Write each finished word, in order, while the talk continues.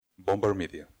Bomber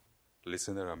Media.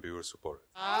 Listener and viewer support.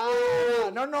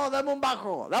 No, dame un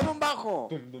bajo.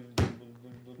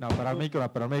 No, para el micro.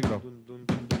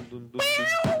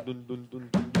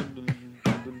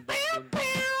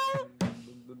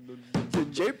 The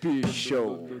JP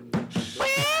Show.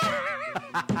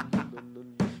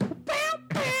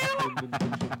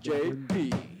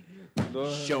 JP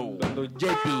Show.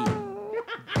 JP.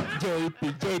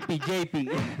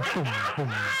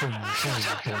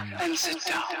 And sit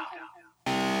down.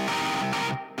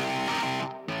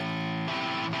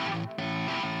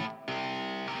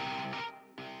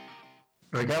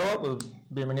 Ricardo, pues,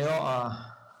 bienvenido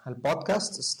al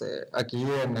podcast, aquí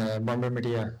en Bomber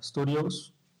Media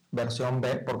Studios, versión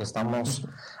B, porque estamos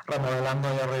remodelando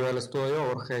ahí arriba del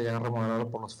estudio. Urge ya remodelarlo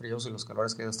por los fríos y los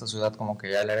calores que hay de esta ciudad, como que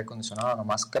ya el aire acondicionado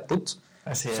nomás caput.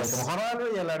 Así es. Hay que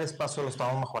mejorarlo y el aire espacio lo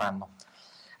estamos mejorando.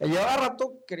 Llevaba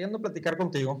rato queriendo platicar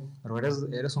contigo, pero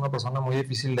eres una persona muy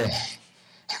difícil de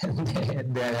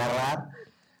agarrar,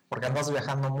 porque andas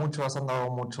viajando mucho, has andado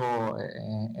mucho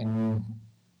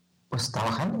pues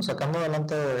trabajando, sacando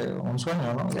adelante un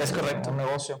sueño, ¿no? Es correcto. Un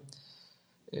negocio.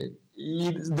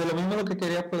 Y de lo mismo lo que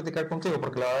quería platicar contigo,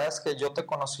 porque la verdad es que yo te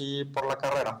conocí por la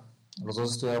carrera. Los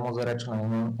dos estudiamos Derecho en la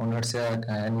misma universidad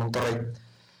acá en Monterrey.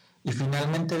 Y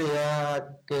finalmente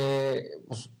veía que,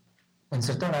 pues, en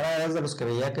cierta manera eres de los que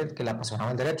veía que le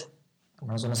apasionaba el Derecho, al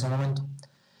menos en ese momento.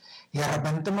 Y de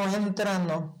repente me voy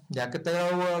enterando, ya que te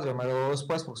gradúas, yo me gradué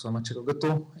después, porque soy más chico que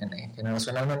tú,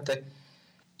 generacionalmente,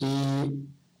 y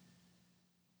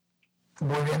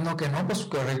voy viendo que no, pues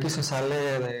que Ricky se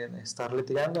sale de estar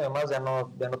litigando y además ya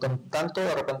no tanto,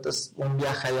 de repente es un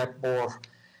viaje allá por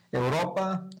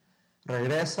Europa,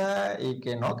 regresa y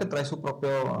que no, que trae su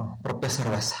propia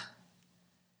cerveza.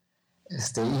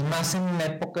 Y más en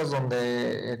épocas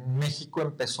donde en México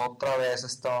empezó otra vez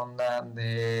esta onda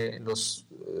de los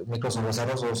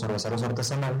microcerveceros o cerveceros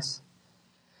artesanales.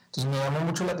 Entonces me llamó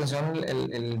mucho la atención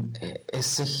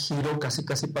ese giro casi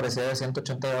parecía de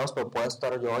 180 grados, pero puedo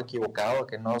estar yo equivocado,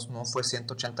 que no fue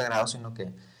 180 grados, sino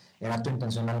que era tu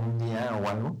intención algún día o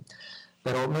algo.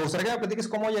 Pero me gustaría que me platiques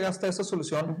cómo llegaste a esta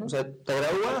solución. O sea, ¿te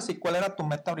gradúas y cuál era tu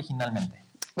meta originalmente?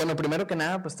 Bueno, primero que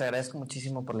nada, pues te agradezco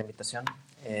muchísimo por la invitación.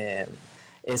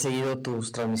 He seguido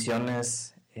tus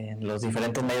transmisiones en los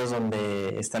diferentes medios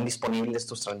donde están disponibles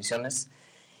tus transmisiones.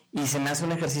 Y se me hace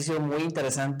un ejercicio muy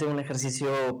interesante, un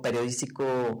ejercicio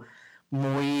periodístico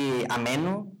muy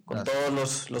ameno, con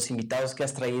todos los invitados que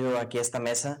has traído aquí a esta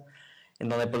mesa, en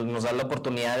donde pues, nos da la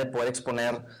oportunidad de poder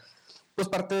exponer pues,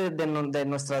 parte de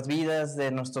nuestras vidas,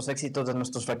 de nuestros éxitos, de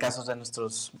nuestros fracasos, de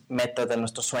nuestras metas, de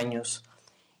nuestros sueños.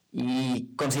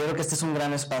 Y considero que este es un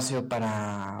gran espacio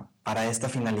para esta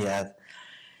finalidad.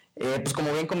 Pues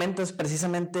como bien comentas,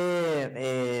 precisamente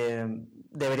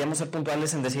deberíamos ser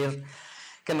puntuales en decir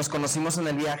que nos conocimos en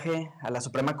el viaje a la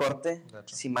Suprema Corte,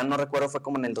 si mal no recuerdo fue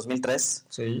como en el 2003,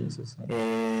 sí.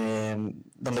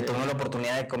 Donde tuvimos la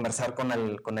oportunidad de conversar con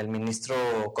el ministro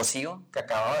Cosío, que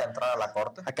acababa de entrar a la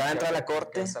Corte.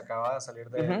 Que se acaba de salir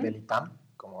del ITAM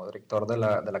como director de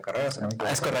la carrera.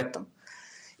 Es correcto.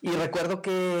 Y recuerdo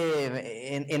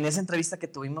que en esa entrevista que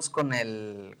tuvimos con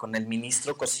el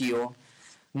ministro Cosío,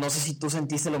 no sé si tú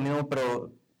sentiste lo mismo,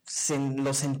 pero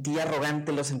lo sentí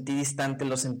arrogante, lo sentí distante,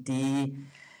 lo sentí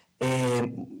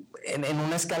en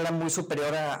una escala muy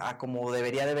superior a como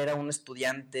debería de ver a un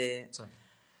estudiante.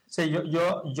 Sí,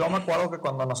 yo me acuerdo que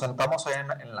cuando nos sentamos ahí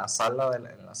en la sala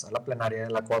plenaria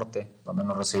de la Corte, donde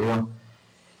nos recibió,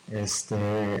 y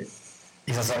se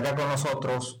acerca con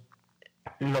nosotros,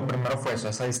 lo primero fue eso,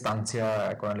 esa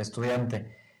distancia con el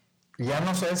estudiante. Ya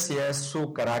no sé si es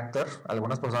su carácter,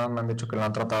 algunas personas me han dicho que lo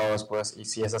han tratado después, y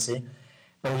si es así,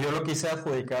 pero yo lo quise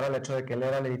adjudicar al hecho de que él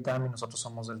era del ITAM y nosotros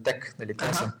somos del TEC, del ITAM.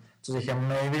 Entonces dije,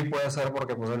 maybe puede ser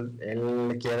porque pues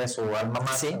él quiere su alma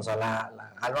mater, ¿sí? O sea,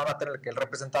 la alma mater en la que él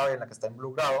representaba y en la que está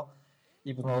involucrado,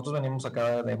 y pues nosotros venimos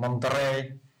acá de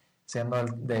Monterrey, siendo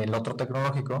del otro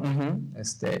tecnológico,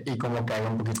 y como que hay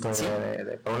un poquito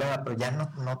de problema, pero ya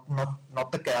no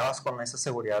te quedabas con esa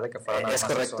seguridad de que fuera nada más. Es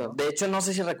correcto. Eso, ¿no? De hecho, no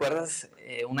sé si recuerdas,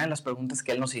 una de las preguntas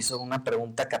que él nos hizo, una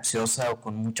pregunta capciosa o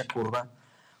con mucha curva,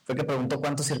 fue que preguntó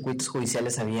cuántos circuitos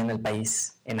judiciales había en el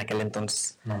país en aquel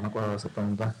entonces. No me acuerdo de esa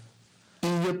pregunta.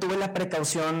 Y yo tuve la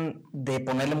precaución de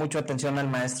ponerle mucha atención al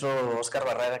maestro Oscar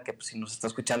Barrera, que pues, si nos está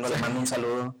escuchando le mando un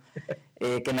saludo,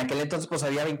 que en aquel entonces pues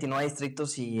había 29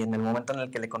 distritos y en el momento en el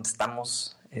que le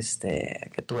contestamos,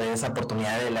 que tuve esa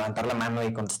oportunidad de levantar la mano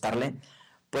y contestarle,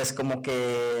 pues como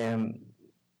que,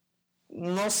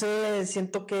 no sé,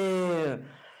 siento que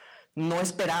no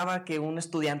esperaba que un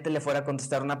estudiante le fuera a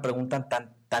contestar una pregunta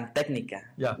tan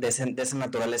técnica de esa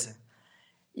naturaleza.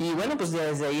 Y bueno, pues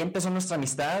desde ahí empezó nuestra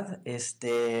amistad.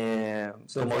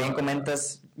 Como bien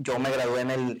comentas, yo me gradué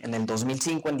en el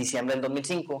 2005, en diciembre del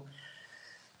 2005.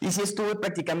 Y sí estuve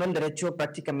practicando el derecho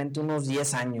prácticamente unos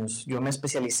 10 años. Yo me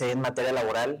especialicé en materia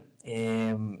laboral.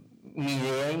 Mi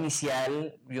idea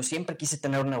inicial, yo siempre quise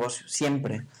tener un negocio,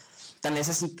 siempre. Tan es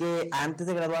así que antes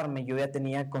de graduarme yo ya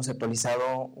tenía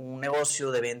conceptualizado un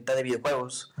negocio de venta de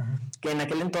videojuegos, que en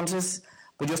aquel entonces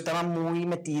pues yo estaba muy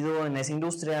metido en esa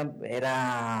industria,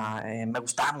 me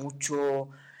gustaba mucho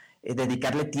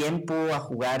dedicarle tiempo a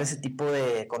jugar ese tipo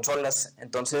de consolas.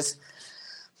 Entonces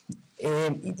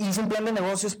hice un plan de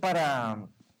negocios para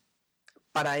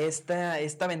esta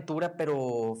aventura,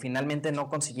 pero finalmente no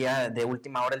conseguía de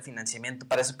última hora el financiamiento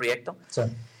para ese proyecto. Sí.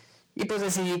 Y pues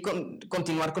decidí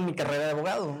continuar con mi carrera de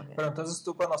abogado. Pero entonces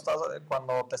tú cuando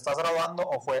te estás graduando,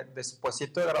 o fue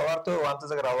despuesito de graduarte o antes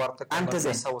de graduarte cuando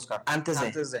empiezas a buscar?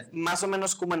 Antes de. Más o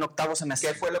menos como en octavo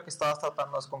semestre. ¿Qué fue lo que estabas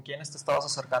tratando? ¿Con quiénes te estabas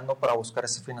acercando para buscar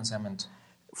ese financiamiento?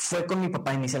 Fue con mi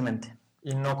papá inicialmente.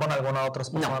 ¿Y no con alguna otras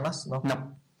personas?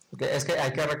 No. Porque es que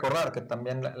hay que recordar que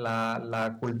también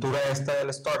la cultura esta del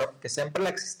startup, que siempre la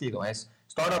ha existido,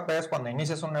 startup es cuando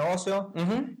inicias un negocio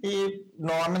y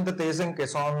normalmente te dicen que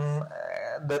son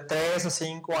de 3 a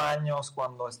 5 años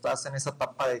cuando estás en esa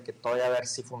etapa de que todavía a ver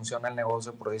si funciona el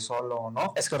negocio por sí solo o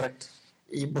no. Es correcto.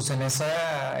 Y pues en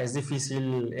esa es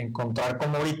difícil encontrar,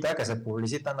 como ahorita, que se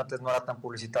publicitan. Antes no era tan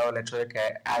publicitado el hecho de que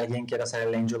alguien quiera ser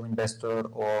el angel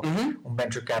investor o un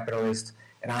venture capitalist.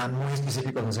 Eran muy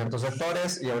específicos en ciertos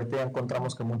sectores y ahorita ya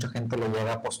encontramos que mucha gente le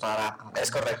llega a apostar a Es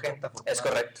correcto. Es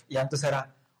correcto. Y antes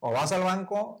era, o vas al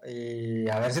banco y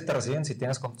a ver si te reciben si no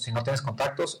tienes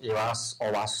contactos, y vas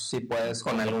si puedes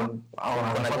con algún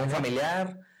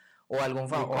familiar o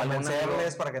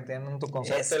convencerles para que entiendan tu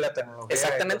concepto y la tecnología.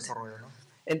 Exactamente. Y todo ese rollo, ¿no?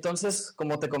 Entonces,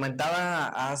 como te comentaba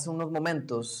hace unos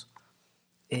momentos,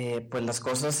 pues las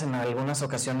cosas en algunas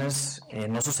ocasiones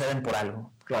no suceden por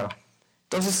algo. Claro.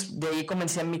 Entonces, de ahí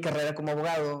comencé mi carrera como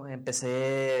abogado.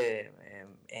 Empecé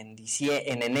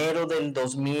en enero del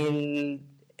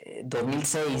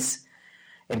 2006.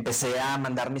 Empecé a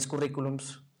mandar mis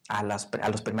currículums a los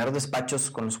primeros despachos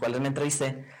con los cuales me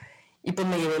entrevisté. Y pues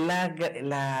me llevé la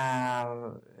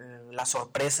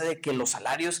sorpresa de que los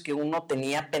salarios que uno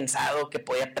tenía pensado que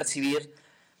podía percibir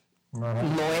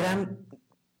no eran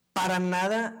para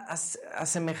nada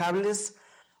asemejables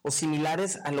o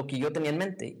similares a lo que yo tenía en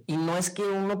mente. Y no es que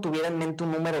uno tuviera en mente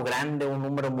un número grande, un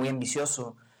número muy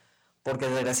ambicioso, porque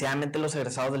desgraciadamente los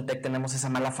egresados del TEC tenemos esa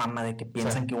mala fama de que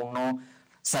piensan que uno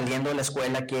saliendo de la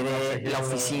escuela quiere la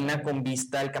oficina con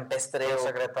vista al campestre, con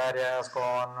secretarias,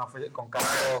 con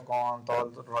carro, con todo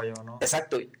el rollo, ¿no?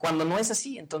 Exacto, cuando no es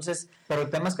así. Entonces, pero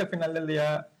el tema es que al final del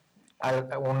día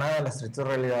una de las tristes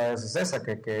realidades es esa,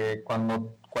 que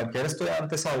cuando cualquier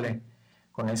estudiante sale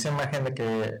con esa imagen de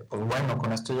que, pues bueno,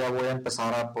 con esto ya voy a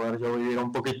empezar a poder yo vivir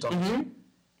un poquito,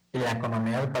 y la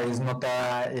economía del país no te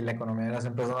da, y la economía de las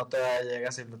empresas no te da,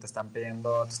 llegas y te están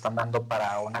dando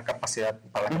para una capacidad,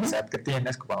 para la capacidad que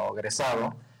tienes como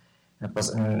egresado.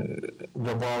 Pues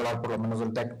yo puedo hablar por lo menos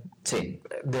del TEC, sí,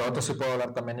 de otros sí puedo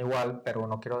hablar también igual, pero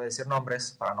no quiero decir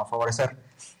nombres para no favorecer,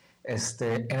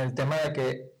 en el tema de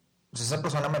que pues esa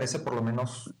persona merece por lo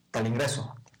menos tal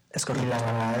ingreso. Es correcto. Y la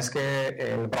verdad es que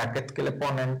el bracket que le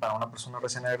ponen para una persona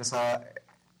recién egresada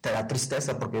te da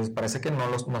tristeza, porque parece que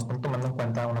no están tomando en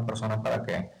cuenta a una persona para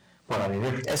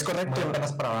vivir. Es correcto. Muy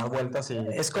apenas para dar vueltas y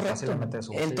es correcto.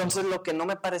 Entonces lo que no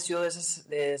me pareció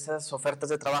de esas ofertas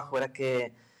de trabajo era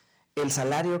que el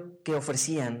salario que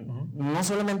ofrecían, no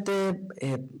solamente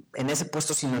en ese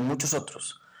puesto, sino en muchos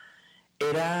otros,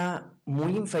 era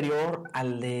muy inferior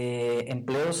al de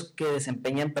empleos que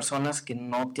desempeñan personas que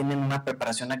no tienen una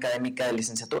preparación académica de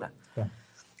licenciatura. Sí.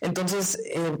 Entonces,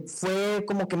 fue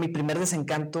como que mi primer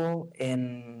desencanto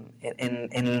en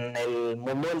el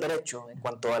mundo del derecho en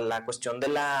cuanto a la cuestión de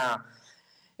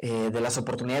las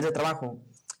oportunidades de trabajo,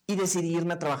 y decidí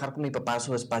irme a trabajar con mi papá a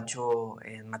su despacho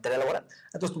en materia laboral.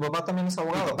 Entonces, ¿tu papá también es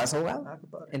abogado? Mi papá es abogado. Ah, qué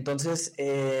padre. Entonces,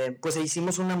 pues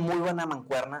hicimos una muy buena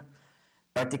mancuerna.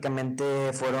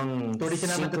 Prácticamente fueron... ¿Tú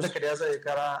originalmente te querías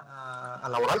dedicar a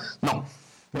laboral? No.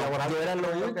 Laboral yo era lo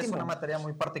último. Que es una materia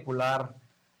muy particular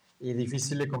y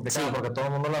difícil y complicada, sí, porque todo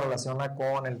el mundo la relaciona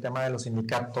con el tema de los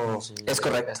sindicatos. Y es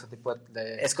correcto. Este tipo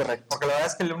de... Es correcto. Porque la verdad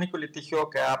es que el único litigio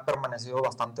que ha permanecido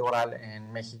bastante oral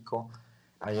en México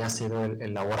había sido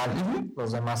el laboral.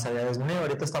 Los demás había disminuido.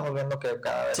 Ahorita estamos viendo que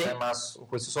cada vez hay más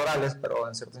juicios orales, pero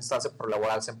en cierta instancia por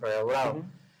laboral siempre había durado.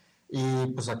 Y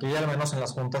pues aquí al menos en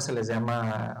las juntas se les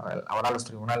llama, ahora los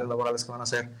tribunales laborales que van a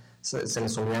hacer, se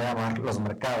les solía llamar los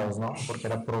mercados, ¿no? Porque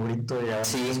era pro grito y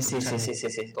sí.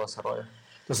 todo ese rollo.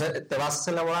 Entonces te vas a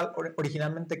hacer laboral.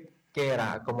 Originalmente, ¿qué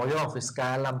era? Como yo,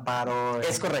 fiscal, amparo.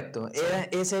 Es correcto. Sí.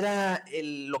 Ese era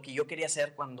lo que yo quería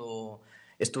hacer cuando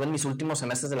estuve en mis últimos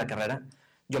semestres de la carrera.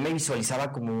 Yo me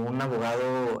visualizaba como un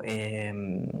abogado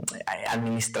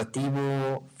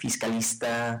administrativo,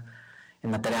 fiscalista,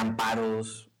 en materia de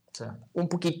amparos, Sí. un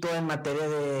poquito en materia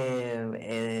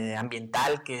de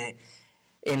ambiental, que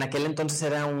en aquel entonces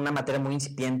era una materia muy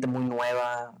incipiente, muy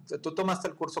nueva. O sea, tú tomaste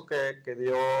el curso que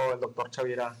dio el doctor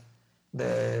Chavira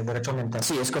de Derecho Ambiental.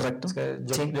 Sí, es correcto. Es que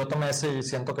yo tomé ese y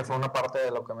siento que fue una parte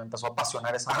de lo que me empezó a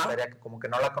apasionar esa materia, que como que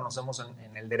no la conocemos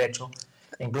en el derecho,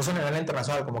 e incluso a nivel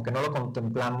internacional, como que no lo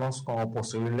contemplamos como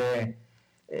posible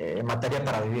materia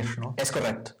para vivir, ¿no? Es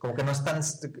correcto. Como que no es tan,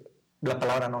 la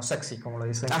palabra no sexy, como lo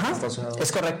dicen en Estados Unidos.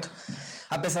 Es correcto.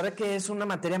 A pesar de que es una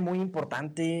materia muy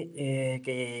importante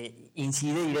que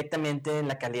incide directamente en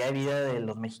la calidad de vida de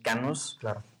los mexicanos,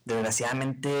 Claro.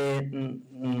 desgraciadamente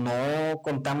no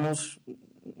contamos,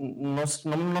 no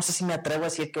sé si me atrevo a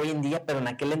decir que hoy en día, pero en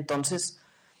aquel entonces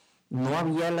no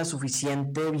había la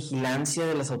suficiente vigilancia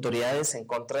de las autoridades en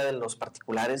contra de los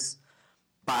particulares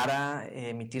para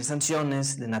emitir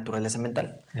sanciones de naturaleza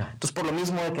ambiental. Yeah. Entonces, por lo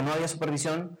mismo de que no había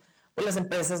supervisión, pues las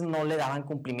empresas no le daban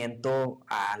cumplimiento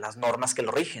a las normas que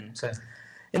lo rigen. Sí.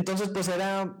 Entonces, pues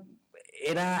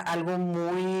era algo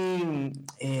muy,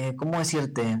 ¿cómo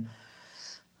decirte?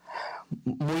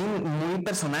 Muy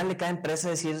personal de cada empresa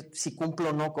decir si cumple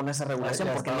o no con esa regulación,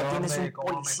 porque no tienes un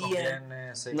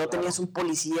policía, no tenías un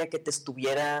policía que te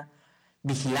estuviera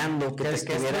vigilando, que te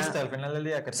estuviera... Que es triste al final del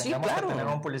día, que tengamos claro, que tener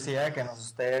un policía que nos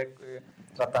esté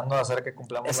tratando de hacer que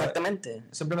cumplamos. Exactamente.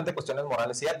 Simplemente cuestiones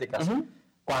morales y éticas,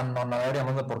 cuando no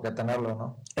deberíamos de por qué tenerlo,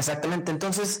 ¿no? Exactamente.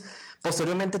 Entonces,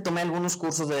 posteriormente tomé algunos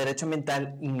cursos de Derecho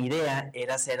Ambiental y mi idea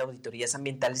era hacer auditorías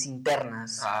ambientales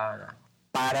internas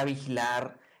para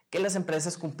vigilar que las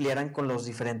empresas cumplieran con las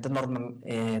diferentes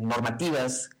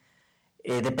normativas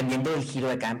dependiendo del giro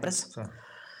de cada empresa. Sí.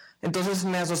 Entonces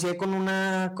me asocié con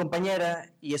una compañera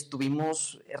y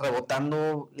estuvimos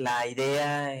rebotando la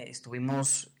idea,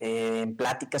 estuvimos en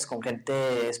pláticas con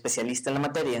gente especialista en la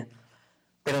materia,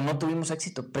 pero no tuvimos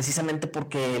éxito, precisamente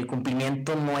porque el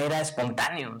cumplimiento no era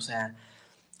espontáneo, o sea...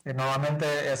 Y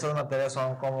normalmente esas materias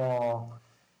son como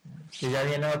que ya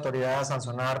viene la autoridad a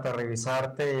sancionarte, a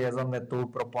revisarte, y es donde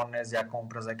tú propones, ya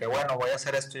compras de que, bueno, voy a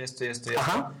hacer esto y esto y esto y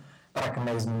esto, para que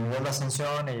me disminuya la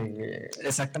sanción. Y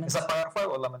exactamente. es apagar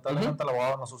fuegos. Lamentablemente los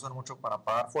abogados nos usan mucho para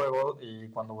apagar fuegos, y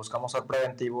cuando buscamos ser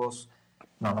preventivos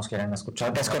no nos quieren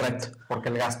escuchar. Es correcto. Porque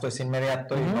el gasto es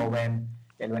inmediato y no ven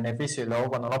el beneficio, y luego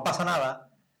cuando no pasa nada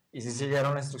y si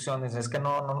siguieron la instrucción, dices, es que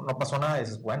no pasó nada, y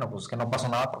dices, bueno, pues es que no pasó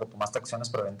nada porque tomaste acciones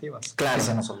preventivas. Claro. Y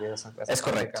se nos olvida esa es práctica,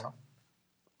 correcto, ¿no?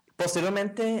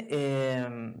 Posteriormente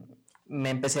me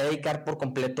empecé a dedicar por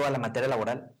completo a la materia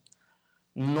laboral.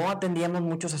 No atendíamos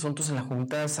muchos asuntos en la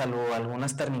Junta, salvo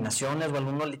algunas terminaciones o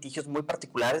algunos litigios muy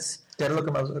particulares. ¿Qué es lo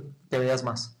que veías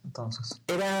más, entonces?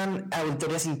 Eran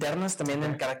auditorías internas también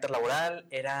en carácter laboral,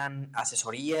 eran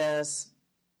asesorías,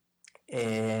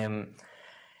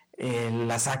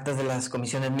 las actas de las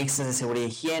comisiones mixtas de seguridad e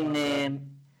higiene,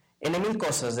 en mil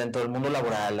cosas dentro del mundo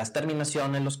laboral, las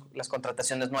terminaciones, las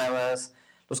contrataciones nuevas,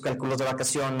 los cálculos de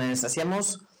vacaciones.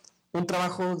 Hacíamos un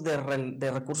trabajo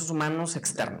de recursos humanos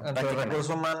externo. Entre recursos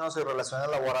humanos y relaciones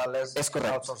laborales es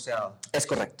correcto. Outsourceado. Es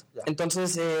correcto. Ya.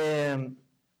 Entonces,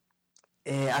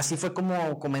 así fue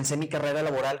como comencé mi carrera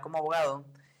laboral como abogado,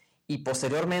 y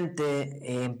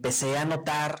posteriormente empecé a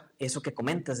notar eso que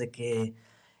comentas, de que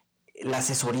la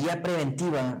asesoría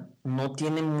preventiva no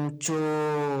tiene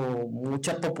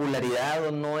mucha popularidad,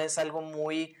 o no es algo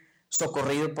muy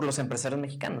socorrido por los empresarios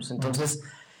mexicanos. Entonces,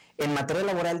 en materia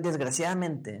laboral,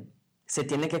 desgraciadamente, se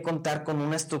tiene que contar con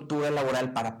una estructura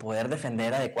laboral para poder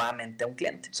defender adecuadamente a un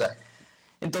cliente. Sí.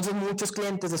 Entonces, muchos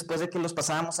clientes, después de que los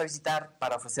pasábamos a visitar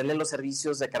para ofrecerles los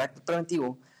servicios de carácter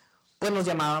preventivo, pues nos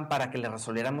llamaban para que les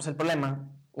resolviéramos el problema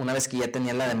una vez que ya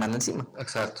tenían la demanda encima.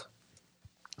 Exacto.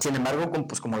 Sin embargo,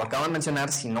 como lo acabo de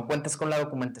mencionar, si no cuentas con la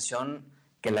documentación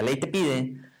que la ley te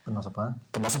pide, Pues no se puede.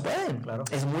 pues no se puede. Claro.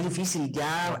 Es muy difícil.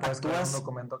 Ya No puedes crear actúas, un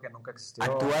documento que nunca existió.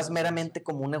 actúas meramente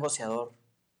como un negociador.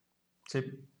 Sí.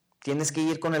 Tienes que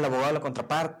ir con el abogado de la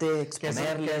contraparte, Que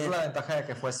exponerle. es la ventaja de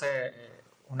que fuese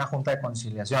una junta de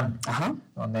conciliación, Ajá.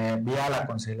 donde vía la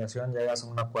conciliación llegas a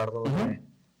un acuerdo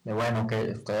de bueno,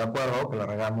 que estoy de acuerdo, que lo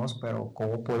regamos, pero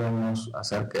 ¿cómo podemos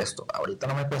hacer que esto ahorita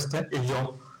no me cueste y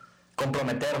yo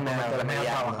comprometerme a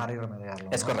trabajar y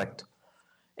remediarlo? Es ¿no? correcto.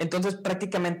 Entonces,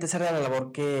 prácticamente esa era la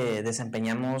labor que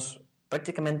desempeñamos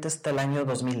prácticamente hasta el año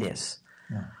 2010.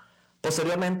 Yeah.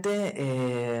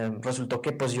 Posteriormente, resultó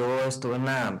que pues yo estuve en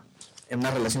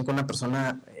una relación con una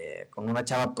persona, con una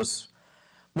chava, pues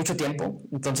mucho tiempo.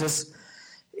 Entonces,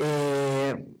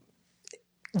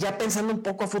 ya pensando un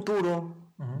poco a futuro,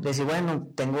 decir, bueno,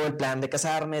 tengo el plan de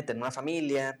casarme, tener una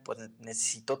familia, pues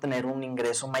necesito tener un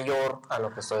ingreso mayor A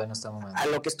lo que estoy en este momento. a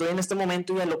lo que estoy en este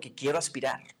momento y a lo que quiero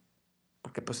aspirar.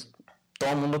 Porque pues todo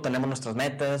el mundo tenemos nuestras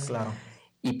metas. Claro.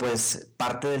 Y pues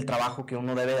parte del trabajo que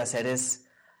uno debe de hacer es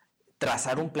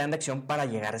trazar un plan de acción para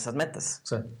llegar a esas metas.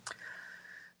 Sí.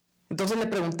 Entonces le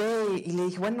pregunté y le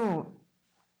dije, bueno,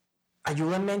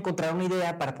 ayúdame a encontrar una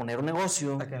idea para poner un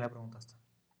negocio. ¿A quién le preguntaste?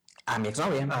 A mi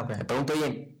exnovia. Ok. Le pregunto,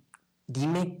 oye,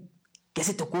 dime, ¿qué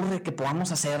se te ocurre que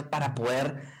podamos hacer para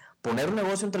poder poner un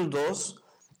negocio entre los dos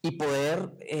y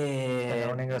poder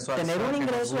Tener un ingreso extra. tener un que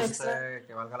ingreso nos guste, extra?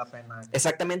 que valga la pena.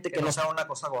 Exactamente, Que no sea una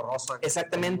cosa gorrosa.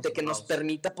 exactamente, que nos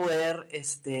permita poder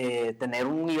tener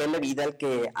un nivel de vida al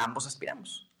que ambos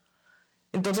aspiramos.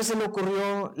 Entonces se me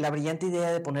ocurrió la brillante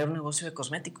idea de poner un negocio de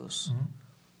cosméticos.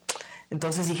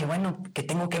 Entonces dije, bueno, ¿qué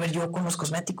tengo que ver yo con los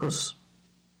cosméticos?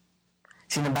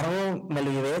 Sin embargo, me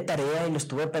lo llevé de tarea y lo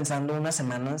estuve pensando unas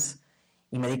semanas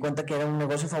y me di cuenta que era un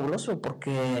negocio fabuloso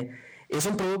porque es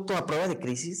un producto a prueba de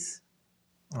crisis.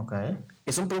 Ok.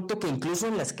 Es un producto que incluso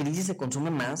en las crisis se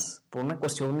consume más por una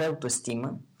cuestión de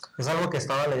autoestima. Es algo que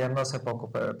estaba leyendo hace poco,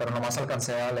 pero nomás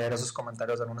alcancé a leer esos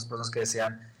comentarios de algunas personas que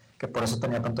decían que por eso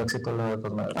tenía tanto éxito lo de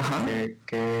cosméticos.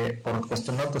 Que por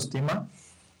cuestión de autoestima,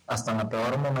 hasta en el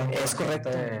peor momento, Es correcto.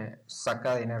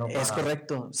 Saca dinero para... Es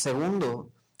correcto.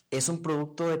 Segundo, es un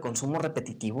producto de consumo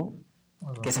repetitivo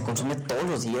que se consume todos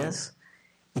los días.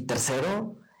 Y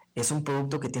tercero, es un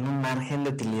producto que tiene un margen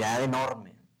de utilidad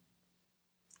enorme.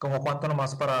 ¿Como cuánto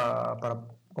nomás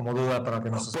como duda para que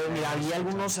nos... Pues mira, había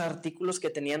algunos artículos que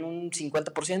tenían un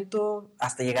 50%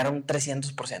 hasta llegar a un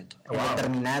 300% en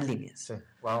determinadas líneas. Sí,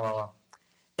 wow.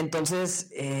 Entonces,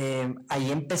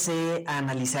 ahí empecé a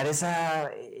analizar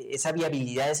esa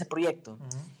viabilidad de ese proyecto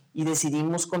y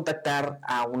decidimos contactar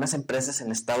a unas empresas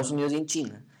en Estados Unidos y en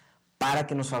China para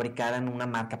que nos fabricaran una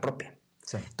marca propia.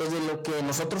 Sí. Entonces, lo que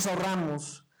nosotros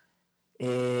ahorramos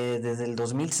desde el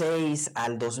 2006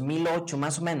 al 2008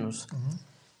 más o menos,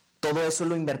 todo eso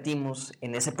lo invertimos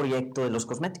en ese proyecto de los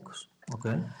cosméticos. Ok.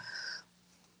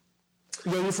 Y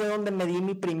ahí fue donde me di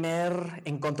mi primer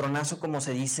encontronazo, como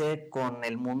se dice, con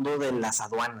el mundo de las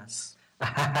aduanas.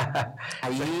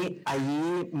 Ahí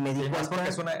me di cuenta...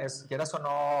 porque quieras o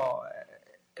no,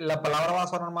 la palabra va a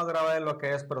sonar más grave de lo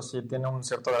que es, pero sí tiene un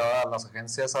cierto grado. Las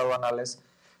agencias aduanales,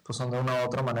 pues son de una u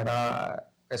otra manera,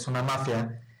 es una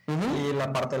mafia. Y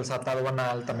la parte del SAT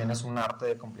aduanal también es un arte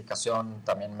de complicación,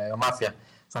 también medio mafia.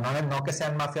 O sea, no que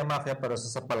sean mafia, pero es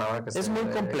esa palabra que es muy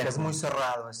complejo. Es muy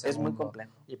cerrado. Es muy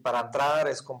complejo. Y para entrar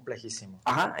es complejísimo.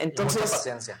 Ajá, entonces... Y mucha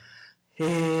paciencia.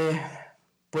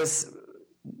 Pues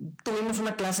tuvimos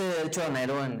una clase de Derecho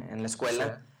Aduanero en la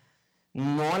escuela. Sí.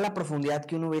 No a la profundidad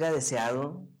que uno hubiera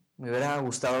deseado. Me hubiera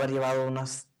gustado haber llevado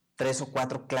unas 3 o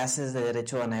 4 clases de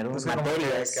Derecho Aduanero. Pues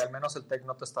materias. Que al menos el TEC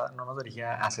no nos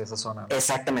dirigía hacia esa zona, ¿no?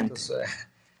 Exactamente.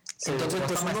 Entonces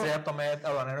pues maestría tomé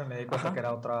aduanero y me di cuenta que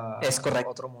era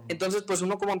otro mundo. Entonces, pues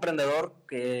uno como emprendedor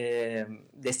que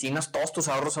destinas todos tus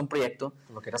ahorros a un proyecto,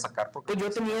 lo quieras sacar porque pues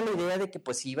yo tenía la idea de que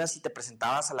pues ibas y te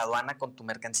presentabas a la aduana con tu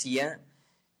mercancía,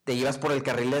 te ibas por el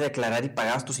carril de declarar y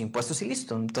pagabas tus impuestos y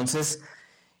listo. Entonces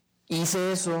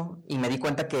hice eso y me di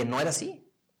cuenta que no era así.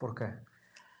 ¿Por qué?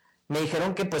 Me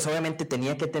dijeron que pues obviamente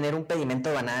tenía que tener un pedimento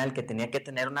aduanal, que tenía que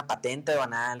tener una patente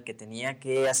aduanal, que tenía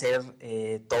que hacer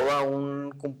todo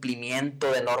un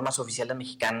cumplimiento de normas oficiales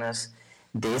mexicanas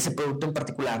de ese producto en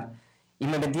particular. Y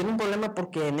me metí en un problema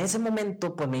porque en ese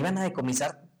momento pues me iban a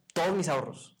decomisar todos mis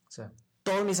ahorros. Sí.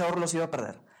 Todos mis ahorros los iba a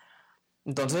perder.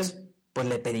 Entonces pues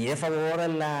le pedí de favor a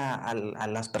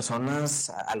las personas,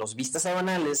 a los vistas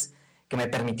aduanales, que me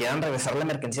permitieran regresar la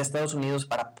mercancía a Estados Unidos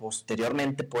para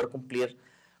posteriormente poder cumplir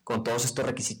con todos estos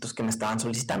requisitos que me estaban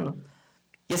solicitando.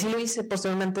 Y así lo hice.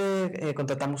 Posteriormente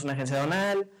contratamos una agencia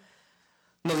aduanal,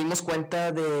 nos dimos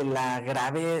cuenta de la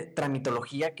grave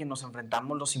tramitología que nos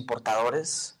enfrentamos los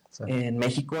importadores en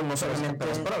México, no solamente...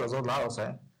 Pero es para los dos lados,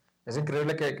 ¿eh? Es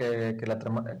increíble que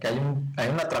hay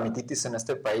una tramititis en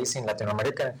este país y en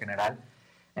Latinoamérica en general,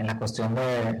 en la cuestión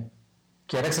de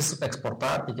quieres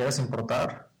exportar y quieres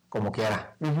importar como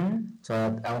quiera. O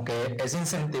sea, aunque es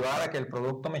incentivar a que el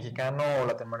producto mexicano o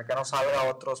latinoamericano salga a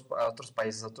otros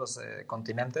países, a otros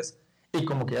continentes, y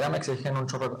como quiera me exigen un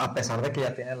chorro, a pesar de que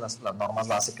ya tienen las normas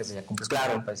básicas y ya cumples con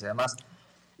el país y demás.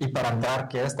 Y para entrar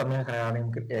quieres también generar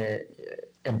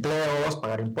empleos,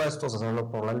 pagar impuestos, hacerlo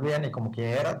por el bien, y como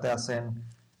quiera te hacen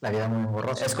la vida muy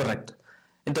engorrosa. Es correcto.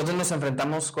 Entonces nos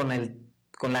enfrentamos con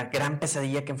la gran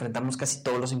pesadilla que enfrentamos casi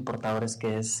todos los importadores,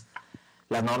 que es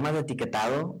las normas de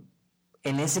etiquetado.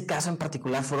 En ese caso en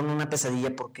particular fueron una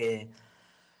pesadilla porque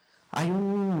hay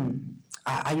un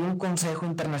hay un consejo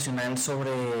internacional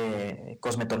sobre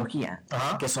cosmetología,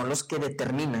 Ajá. que son los que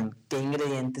determinan qué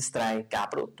ingredientes trae cada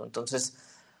producto. Entonces,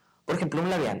 por ejemplo, un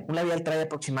labial trae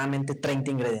aproximadamente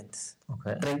 30 ingredientes.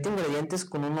 Okay. 30 ingredientes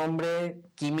con un nombre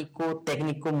químico,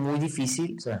 técnico muy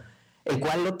difícil, Sí. el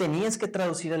cual lo tenías que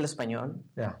traducir al español,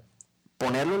 Ya.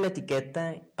 ponerlo en la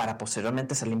etiqueta para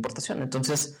posteriormente hacer la importación.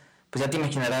 Entonces, pues ya te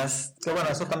imaginarás. Que bueno,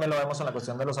 eso también lo vemos en la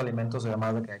cuestión de los alimentos y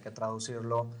demás, de que hay que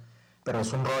traducirlo, pero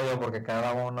es un rollo porque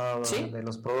cada uno Sí. de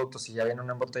los productos, si ya viene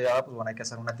una embotellada, pues bueno, hay que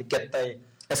hacer una etiqueta y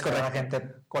Es toda la correcto.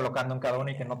 gente colocando en cada uno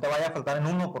y que no te vaya a faltar en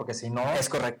uno, porque si no, Es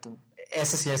correcto.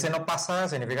 si ese no pasa,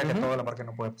 significa que Ujú. todo el embarque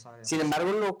no puede pasar. Sin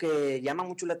embargo, lo que llama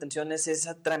mucho la atención es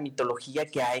esa tramitología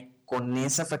que hay con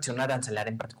esa fracción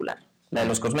arancelaria en particular, la de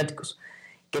los cosméticos,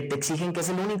 que te exigen, que es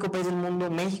el único país del mundo,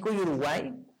 México y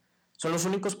Uruguay, son los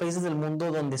únicos países del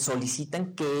mundo donde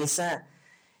solicitan que esa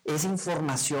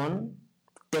información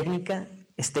técnica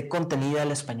esté contenida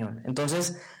al español.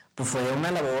 Entonces, pues fue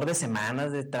una labor de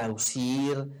semanas de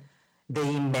traducir, de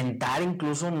inventar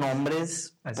incluso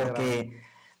nombres, porque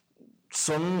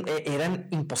eran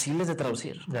imposibles de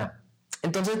traducir. Ya.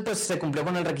 Entonces, pues se cumplió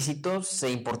con el requisito, se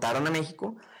importaron a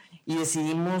México y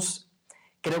decidimos,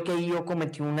 creo que ahí yo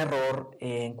cometí un error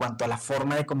en cuanto a la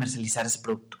forma de comercializar ese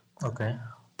producto. Ok.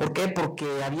 ¿Por qué?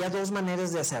 Porque había dos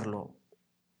maneras de hacerlo.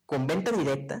 Con venta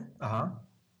directa, Ajá.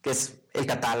 que es el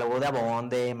catálogo de Avon,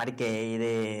 de Mary Kay,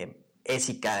 de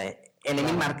Essica, de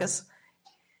N.000 marcas,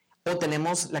 o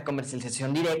tenemos la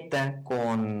comercialización directa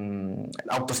con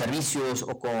autoservicios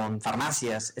o con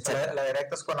farmacias, etc. La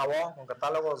directa es con Avon, con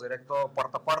catálogos, directo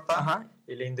puerta a puerta. Ajá.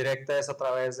 Y la indirecta es a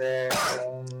través de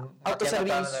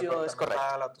Autoservicio, es correcto.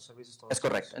 Autoservicios, todo Es eso.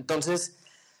 correcto. Entonces,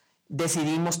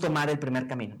 decidimos tomar el primer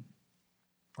camino.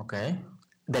 Ok.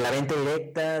 De la venta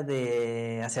directa,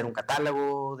 de hacer un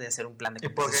catálogo, de hacer un plan de ¿Y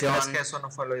por qué composición. crees que eso no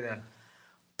fue lo ideal?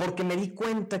 Porque me di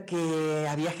cuenta que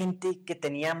había gente que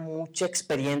tenía mucha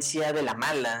experiencia de la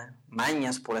mala,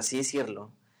 mañas, por así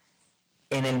decirlo,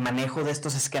 en el manejo de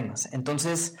estos esquemas.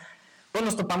 Entonces, pues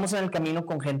nos topamos en el camino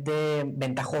con gente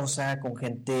ventajosa, con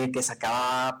gente que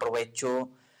sacaba provecho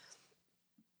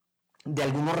de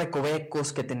algunos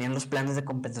recovecos que tenían los planes de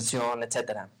compensación,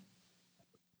 etc.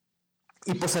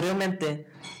 Y posteriormente,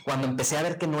 cuando empecé a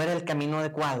ver que no era el camino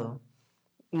adecuado,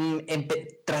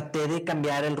 traté de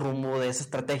cambiar el rumbo de esa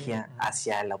estrategia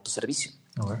hacia el autoservicio.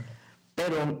 Okay.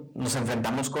 Pero nos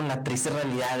enfrentamos con la triste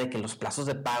realidad de que los plazos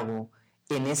de pago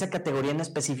en esa categoría en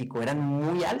específico eran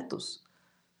muy altos.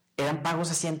 Eran pagos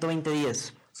a 120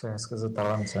 días. Sí, es que se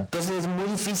tardan, sí. Entonces es muy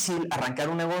difícil arrancar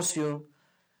un negocio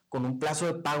con un plazo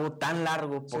de pago tan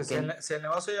largo. Porque... Sí, si el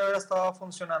negocio ya hubiera estado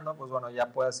funcionando, pues bueno,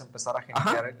 ya puedes empezar a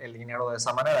generar el dinero de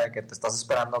esa manera, de que te estás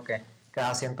esperando que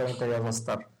cada 120 días vas a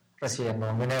estar recibiendo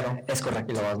un dinero. Es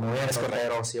correcto. Y lo vas moviendo. Es correcto.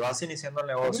 Pero si vas iniciando el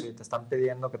negocio y te están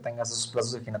pidiendo que tengas esos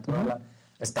plazos de ginatura,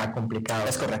 está complicado.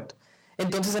 Es correcto.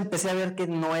 Entonces empecé a ver que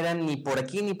no eran ni por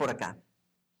aquí ni por acá.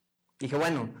 Dije,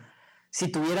 bueno, si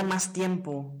tuviera más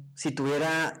tiempo, si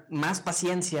tuviera más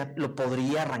paciencia, lo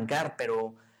podría arrancar,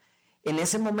 pero en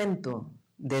ese momento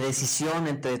de decisión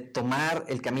entre tomar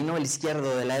el camino del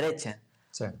izquierdo o de la derecha,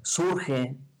 Sí.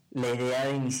 surge la idea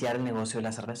de iniciar el negocio de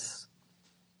las cervezas.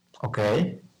 Ok.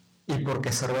 ¿Y por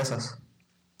qué cervezas?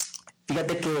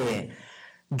 Fíjate que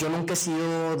yo nunca he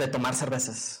sido de tomar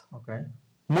cervezas. Ok.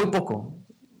 Muy poco.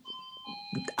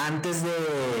 Antes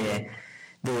de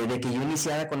que yo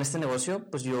iniciara con este negocio,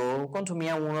 pues yo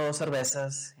consumía 1 o 2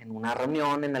 cervezas en una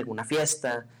reunión, en alguna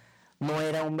fiesta. No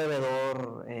era un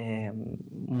bebedor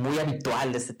muy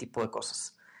habitual de este tipo de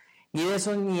cosas. Ni de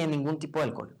eso, ni en ningún tipo de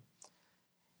alcohol.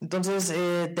 Entonces,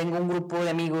 tengo un grupo de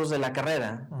amigos de la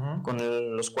carrera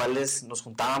con los cuales nos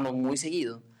juntábamos muy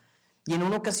seguido. Y en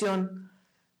una ocasión,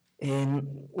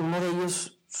 uno de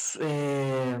ellos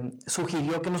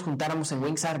sugirió que nos juntáramos en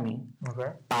Wings Army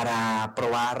para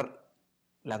probar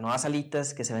las nuevas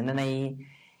alitas que se venden ahí,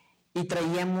 y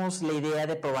traíamos la idea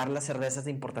de probar las cervezas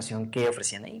de importación que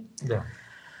ofrecían ahí. Ya.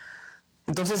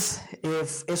 Entonces,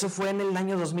 eso fue en el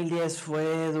año 2010,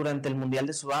 fue durante el Mundial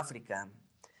de Sudáfrica.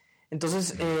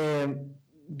 Entonces,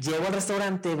 llego al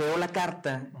restaurante, veo la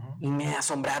carta y me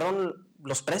asombraron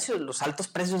los precios, los altos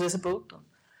precios de ese producto.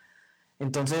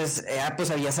 Entonces,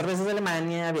 pues había cervezas de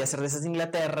Alemania, había cervezas de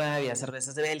Inglaterra, había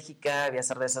cervezas de Bélgica, había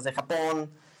cervezas de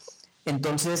Japón.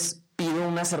 Entonces, pido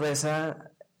una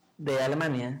cerveza de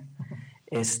Alemania,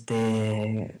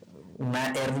 una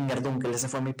Erdinger Dunkel, esa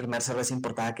fue mi primera cerveza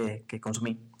importada que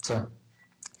consumí. Sí.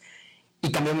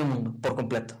 Y cambió mi mundo por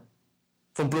completo.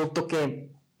 Fue un producto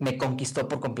que me conquistó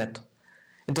por completo.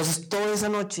 Entonces, toda esa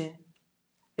noche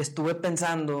estuve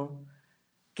pensando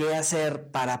qué hacer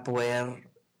para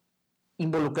poder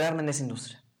involucrarme en esa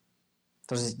industria.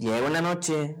 Entonces llego en la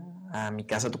noche a mi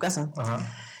casa, a tu casa,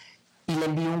 y le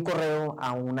envío un correo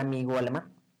a un amigo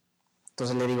alemán.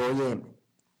 Entonces le digo, oye,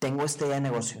 tengo esta idea de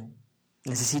negocio.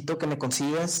 Necesito que me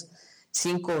consigas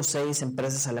 5 o 6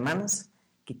 empresas alemanas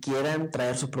que quieran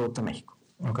traer su producto a México.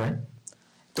 Okay.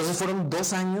 Entonces fueron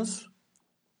 2 años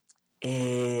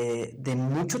de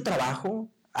mucho trabajo.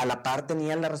 A la par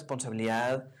tenía la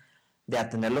responsabilidad de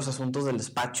atender los asuntos del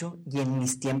despacho y en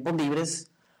mis tiempos libres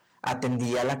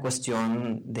atendía la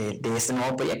cuestión de este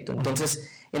nuevo proyecto.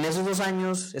 Entonces, en esos 2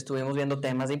 años estuvimos viendo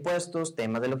temas de impuestos,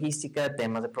 temas de logística,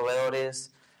 temas de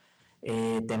proveedores,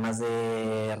 temas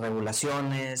de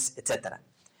regulaciones, etc.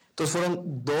 Entonces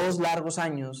fueron 2 largos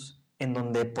años en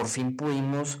donde por fin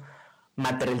pudimos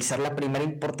materializar la primera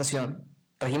importación.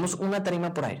 Trajimos una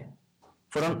tarima por aire.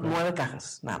 Fueron 9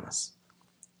 cajas, nada más.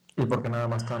 ¿Y por qué nada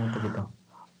más tan poquito?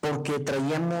 Porque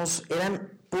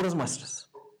eran puras muestras.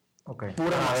 Okay.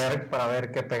 Pura Para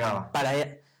ver qué pegaba.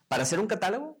 Para hacer un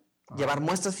catálogo, llevar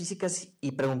muestras físicas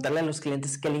y preguntarle a los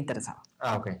clientes qué le interesaba.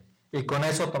 Ok. Y con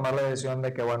eso tomar la decisión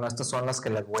de que, bueno, estas son las que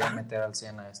les voy a meter al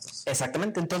 100 a estos.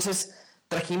 Exactamente. Entonces,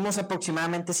 trajimos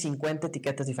aproximadamente 50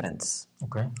 etiquetas diferentes.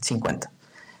 Ok. 50.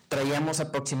 Traíamos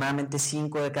aproximadamente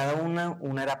 5 de cada una.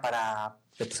 Una era para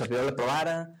que tu servidor le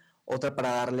probara, otra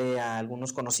para darle a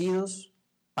algunos conocidos,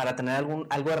 para tener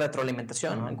algo de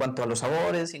retroalimentación en cuanto a los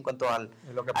sabores, en cuanto a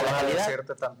lo que a la calidad.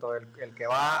 decirte tanto el que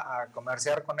va a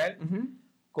comerciar con él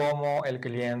como el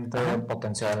cliente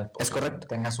potencial. Es correcto.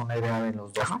 Que tengas una idea de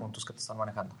los 2 puntos que te están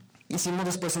manejando. Hicimos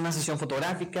después una sesión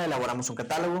fotográfica, elaboramos un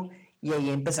catálogo y ahí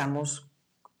empezamos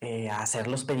a hacer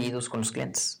los pedidos con los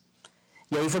clientes.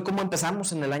 Y ahí fue como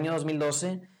empezamos. En el año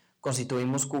 2012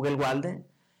 constituimos Kugel Walde,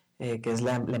 que es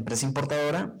la empresa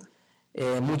importadora.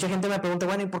 Mucha gente me pregunta,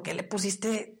 bueno, ¿y por qué le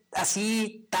pusiste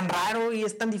así tan raro y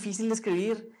es tan difícil de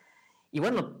escribir? Y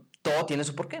bueno, todo tiene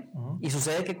su porqué. Y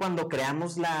sucede que cuando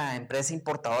creamos la empresa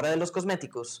importadora de los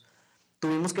cosméticos,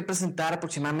 tuvimos que presentar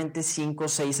aproximadamente 5 o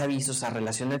 6 avisos a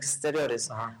relaciones exteriores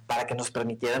para que nos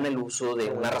permitieran el uso de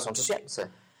una razón social. Sí.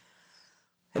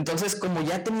 Entonces, como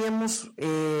ya teníamos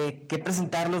que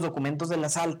presentar los documentos de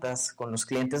las altas con los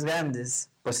clientes grandes,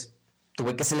 pues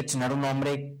tuve que seleccionar un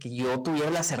nombre que yo tuviera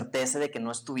la certeza de que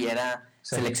no estuviera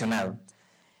seleccionado.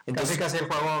 Entonces, casi el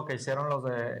juego que hicieron los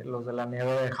de la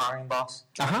nieve de Haring-Boss,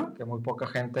 que muy poca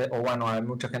gente, o bueno, hay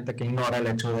mucha gente que ignora el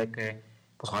hecho de que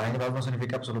pues Haring-Boss no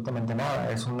significa absolutamente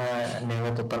nada, es una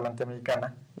nieve totalmente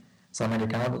mexicana, es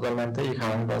americana totalmente, y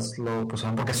Haring-Boss lo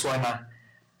pusieron porque suena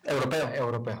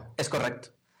europeo. Es correcto.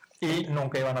 Y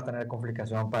nunca iban a tener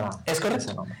complicación para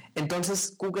ese nombre.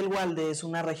 Entonces, Kugel Walde es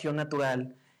una región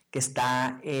natural que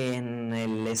está en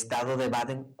el estado de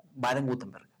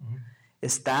Baden-Württemberg.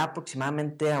 Está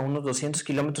aproximadamente a unos 200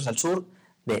 kilómetros al sur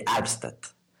de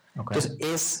Albstadt.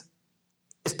 Entonces,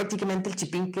 es prácticamente el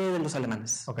Chipinque de los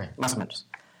alemanes, más o menos.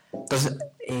 Entonces,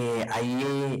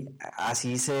 ahí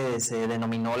así se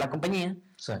denominó la compañía,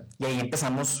 y ahí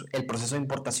empezamos el proceso de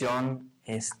importación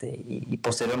y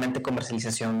posteriormente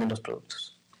comercialización de los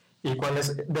productos. ¿Y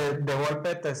cuáles de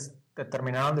golpe te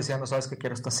terminaron diciendo, sabes que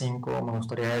quiero estas 5, me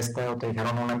gustaría esta, o te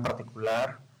dijeron una en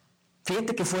particular?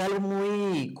 Fíjate que fue algo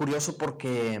muy curioso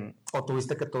porque... ¿O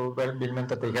tuviste que tú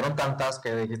vilmente te dijeron tantas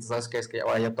que dijiste, sabes qué, es que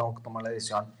ya tengo que tomar la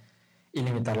decisión y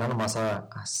limitarla nomás a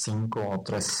 5 o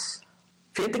 3?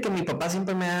 Fíjate que mi papá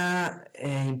siempre me ha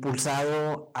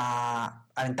impulsado a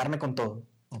aventarme con todo.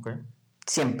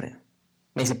 Siempre.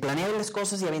 Me dice, planea las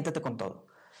cosas y aviéntate con todo.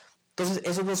 Entonces,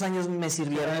 esos 2 años me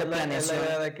sirvieron de planeación. Es la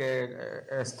idea de que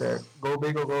go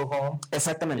big or go home.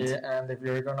 Exactamente. And if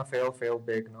you're gonna fail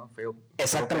big, ¿no?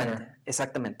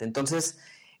 Exactamente. Entonces,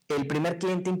 el primer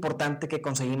cliente importante que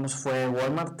conseguimos fue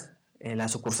Walmart, la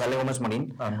sucursal de Gómez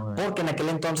Morín, porque en aquel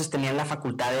entonces tenían la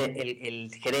facultad,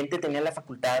 el gerente tenía la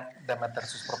facultad de meter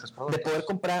sus propios productos, de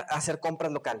poder hacer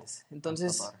compras locales.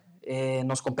 Entonces,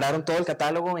 nos compraron todo el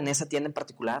catálogo en esa tienda en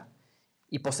particular.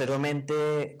 Y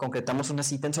posteriormente concretamos una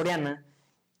cita en Soriana,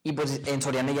 y pues en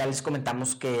Soriana ya les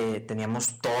comentamos que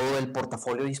teníamos todo el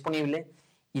portafolio disponible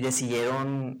y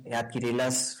decidieron adquirir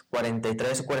las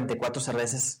 43 o 44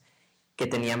 cervezas que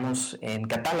teníamos en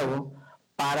catálogo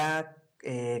para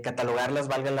catalogarlas,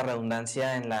 valga la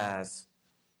redundancia, en las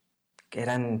que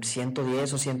eran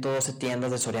 110 o 112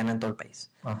 tiendas de Soriana en todo el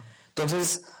país.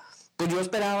 Entonces, pues yo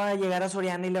esperaba llegar a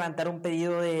Soriana y levantar un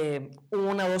pedido de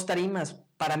 1 o 2 tarimas.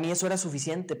 Para mí eso era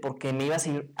suficiente porque me iba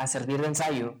a servir de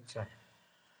ensayo.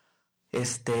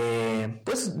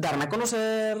 Pues darme a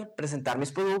conocer, presentar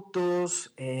mis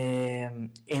productos,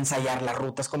 ensayar las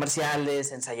rutas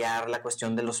comerciales, ensayar la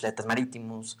cuestión de los fletes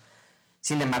marítimos.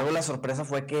 Sin embargo, la sorpresa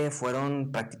fue que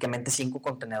fueron prácticamente 5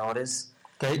 contenedores.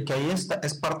 Que ahí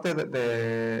es parte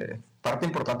parte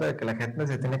importante de que la gente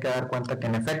se tiene que dar cuenta que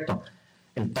en efecto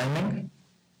el timing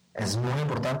es muy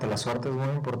importante, la suerte es muy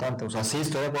importante. O sea, sí,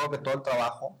 estoy de acuerdo que todo el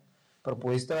trabajo, pero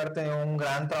pudiste haber tenido un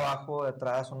gran trabajo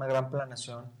detrás, una gran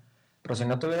planeación. Pero si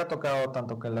no te hubiera tocado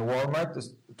tanto que el de Walmart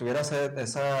tuviera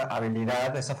esa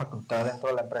habilidad, esa facultad dentro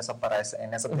de la empresa para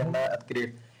en esa tienda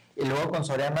adquirir, y luego con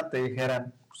Soriana te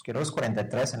dijeran, pues quiero los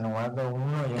 43 en lugar de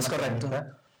uno y Es una correcto.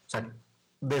 cadenita. O sea,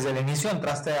 desde el inicio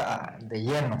entraste de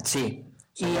lleno. Sí.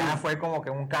 O sea, ya fue como que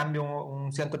un cambio,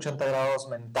 un 180 grados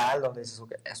mental, donde dices,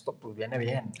 okay, esto pues viene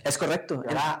bien. Es correcto.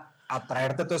 Era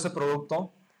atraerte todo ese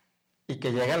producto y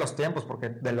que llegue a los tiempos, porque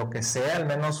de lo que sea, al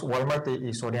menos Walmart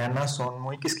y Soriana son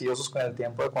muy quisquillosos con el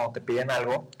tiempo de cuando te piden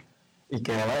algo y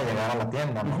que deba de llegar a la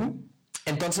tienda, ¿no? Uh-huh.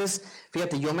 Entonces,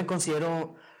 fíjate, yo no me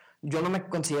considero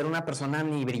una persona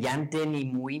ni brillante ni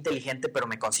muy inteligente, pero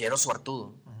me considero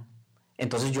suertudo. Uh-huh.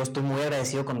 Entonces yo estoy muy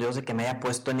agradecido con Dios de que me haya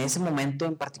puesto en ese momento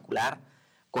en particular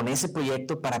con ese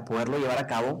proyecto para poderlo llevar a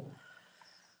cabo.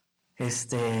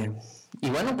 Y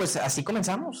bueno, pues así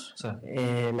comenzamos. Sí.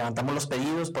 Levantamos los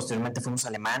pedidos, posteriormente fuimos a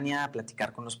Alemania a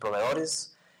platicar con los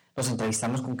proveedores, nos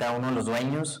entrevistamos con cada uno de los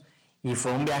dueños y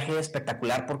fue un viaje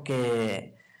espectacular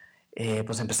porque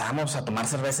pues empezamos a tomar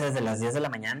cerveza desde las 10 de la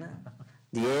mañana,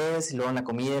 10, y luego en la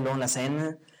comida y luego en la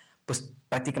cena, pues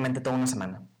prácticamente toda una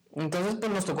semana. Entonces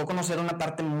pues nos tocó conocer una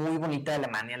parte muy bonita de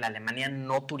Alemania, la Alemania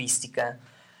no turística,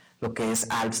 lo que es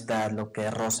Albstadt, lo que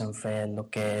es Rosenfeld, lo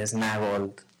que es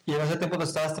Nagold. ¿Y en ese tiempo te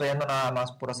estabas trayendo nada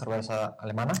más pura cerveza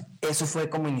alemana? Eso fue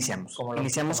como iniciamos.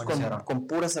 Iniciamos con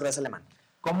pura cerveza alemana.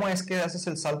 ¿Cómo es que haces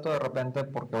el salto de repente?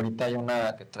 Porque ahorita hay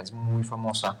una que traes muy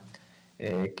famosa,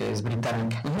 que es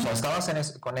británica. Uh-huh. O sea,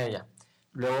 estabas con ella.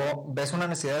 Luego, ¿ves una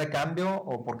necesidad de cambio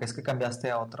o por qué es que cambiaste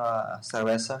a otra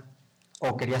cerveza?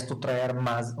 ¿O querías tú traer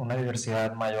más, una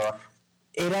diversidad mayor?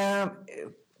 Era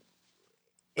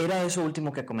eso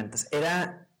último que comentas.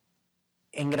 Era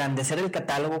engrandecer el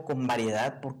catálogo con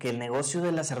variedad, porque el negocio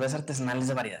de la cerveza artesanal es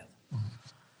de variedad. Uh-huh.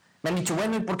 Me han dicho,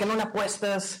 bueno, ¿y por qué no la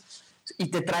apuestas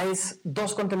y te traes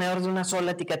 2 contenedores de una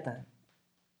sola etiqueta?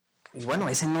 Y bueno,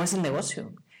 ese no es el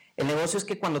negocio. El negocio es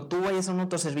que cuando tú vayas a un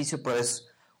autoservicio pruebes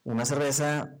una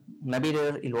cerveza, una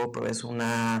bitter, y luego pruebes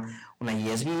una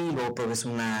ESB, y luego pruebes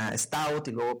una stout,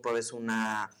 y luego pruebes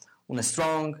una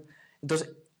strong.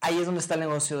 Entonces, ahí es donde está el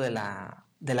negocio de la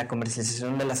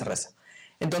comercialización de la cerveza.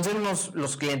 Entonces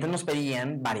los clientes nos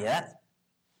pedían variedad.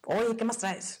 Oye, ¿qué más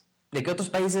traes? ¿De qué otros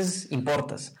países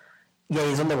importas? Y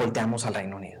ahí es donde volteamos al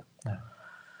Reino Unido.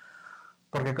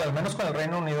 Porque al menos con el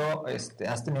Reino Unido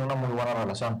has tenido una muy buena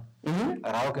relación. Uh-huh.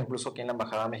 Grado que incluso aquí en la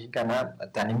Embajada Mexicana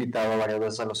te han invitado varias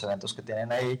veces a los eventos que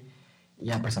tienen ahí y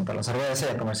a presentar la cerveza y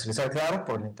a comercializar, claro,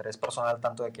 por el interés personal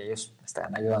tanto de que ellos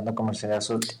están ayudando a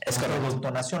comercializar el producto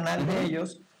nacional de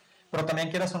ellos, pero también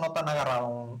quieras o no te han agarrado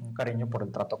un cariño por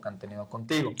el trato que han tenido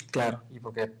contigo. Claro. Y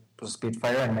porque pues,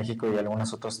 Spitfire en México y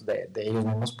algunos otros de ellos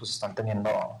mismos pues están teniendo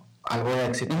algo de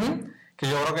éxito. Uh-huh. Que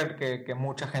yo creo que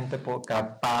mucha gente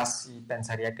capaz y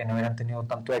pensaría que no hubieran tenido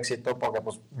tanto éxito porque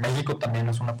pues México también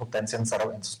es una potencia en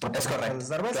sus propias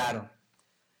cervezas. Claro.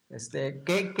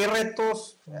 ¿Qué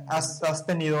retos has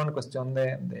tenido en cuestión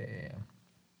de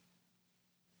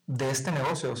este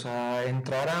negocio? O sea,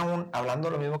 entrar hablando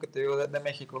lo mismo que te digo de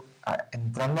México,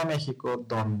 entrando a México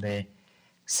donde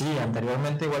sí,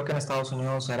 anteriormente igual que en Estados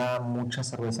Unidos era mucha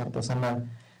cerveza artesanal,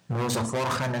 luego se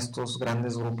forjan estos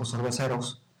grandes grupos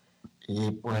cerveceros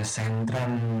y pues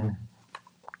entran,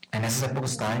 en esas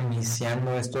épocas estaba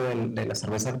iniciando esto de la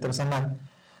cerveza artesanal,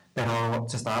 pero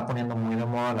se estaba poniendo muy de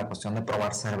moda la cuestión de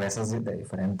probar cervezas de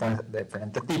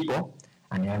diferente tipo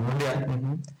a nivel mundial.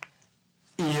 Uh-huh.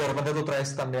 Y de repente tú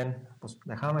traes también, pues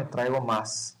traigo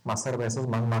más cervezas,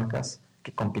 más marcas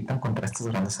que compitan contra estas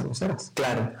grandes cerveceras.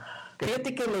 Claro.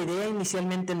 Fíjate que la idea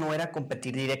inicialmente no era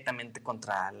competir directamente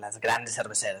contra las grandes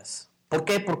cerveceras. ¿Por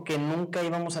qué? Porque nunca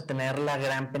íbamos a tener la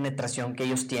gran penetración que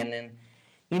ellos tienen,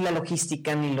 ni la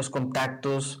logística, ni los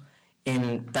contactos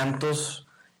en tantos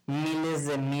miles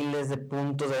de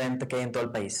puntos de venta que hay en todo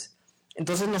el país.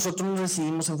 Entonces nosotros nos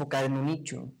decidimos enfocar en un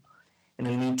nicho, en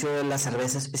el nicho de la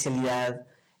cerveza especialidad,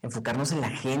 enfocarnos en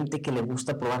la gente que le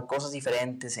gusta probar cosas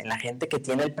diferentes, en la gente que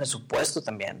tiene el presupuesto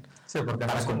también. Sí, porque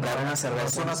para comprar una cerveza. No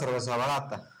es una cerveza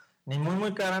barata. Ni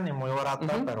muy cara ni muy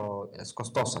barata, uh-huh. Pero es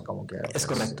costosa como que. Es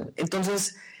correcto.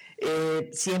 Entonces,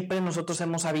 siempre nosotros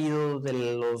hemos sabido de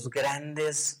los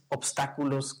grandes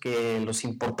obstáculos que los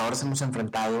importadores hemos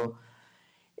enfrentado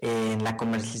en la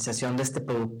comercialización de este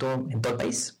producto en todo el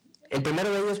país. El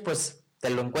primero de ellos, pues,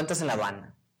 te lo encuentras en la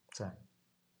aduana. Sí.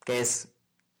 Que es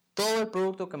todo el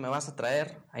producto que me vas a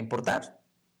traer a importar,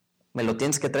 me lo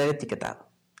tienes que traer etiquetado.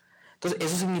 Entonces,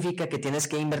 eso significa que tienes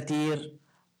que invertir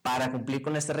para cumplir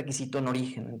con este requisito en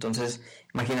origen. Entonces,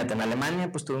 imagínate, en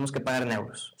Alemania pues tuvimos que pagar en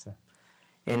euros. Sí.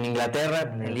 En Inglaterra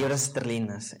en libras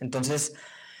esterlinas. Entonces,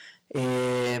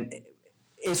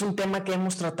 es un tema que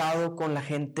hemos tratado con la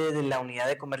gente de la Unidad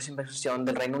de Comercio e Inversión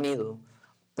del Reino Unido,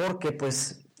 porque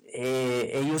pues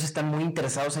ellos están muy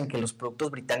interesados en que los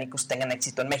productos británicos tengan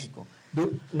éxito en México.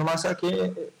 Nomás aquí,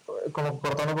 como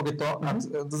cortando un poquito,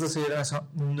 antes de seguir eso,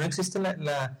 no existe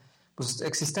pues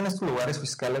existen estos lugares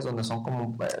fiscales donde son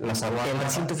como las aduanas. El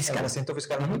recinto fiscal. El recinto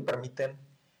fiscal no permiten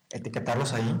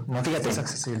etiquetarlos ahí. No fíjate esa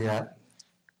accesibilidad.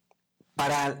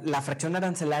 Para la fracción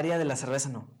arancelaria de la cerveza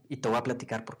no, y te voy a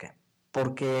platicar por qué.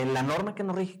 Porque la norma que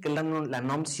nos rige, que es la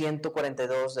NOM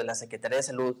 142 de la Secretaría de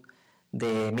Salud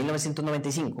de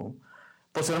 1995,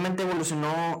 posteriormente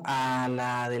evolucionó a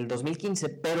la del 2015,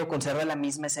 pero conserva la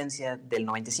misma esencia del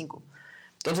 95.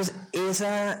 Entonces,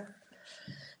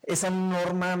 esa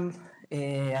norma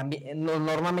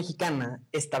mexicana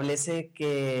establece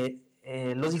que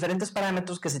los diferentes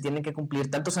parámetros que se tienen que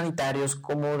cumplir, tanto sanitarios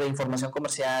como de información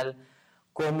comercial,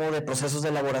 como de procesos de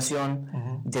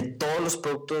elaboración de todos los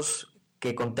productos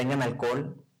que contengan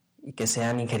alcohol y que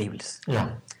sean ingeribles.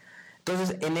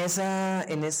 Entonces, en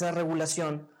esa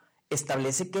regulación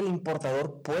establece que el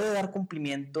importador puede dar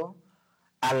cumplimiento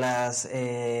a las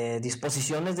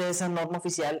disposiciones de esa norma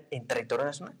oficial en territorio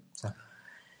nacional.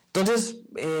 Entonces,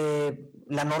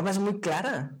 la norma es muy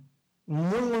clara,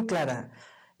 muy, muy clara.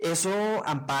 Eso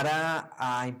ampara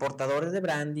a importadores de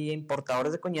brandy,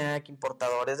 importadores de coñac,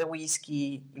 importadores de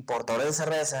whisky, importadores de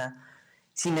cerveza.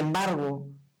 Sin embargo,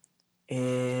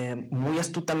 muy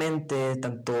astutamente,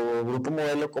 tanto Grupo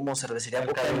Modelo como Cervecería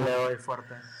Bocadillo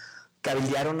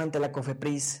cabildearon ante la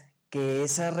COFEPRIS que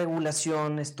esa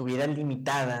regulación estuviera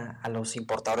limitada a los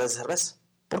importadores de cerveza.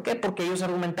 ¿Por qué? Porque ellos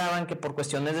argumentaban que por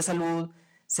cuestiones de salud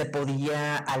se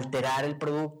podía alterar el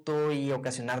producto y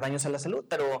ocasionar daños a la salud,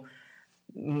 pero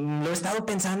lo he estado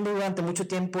pensando durante mucho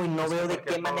tiempo y no veo de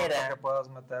qué manera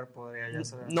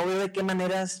no veo de qué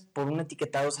maneras por un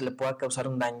etiquetado se le pueda causar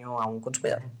un daño a un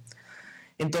consumidor.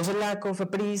 Entonces la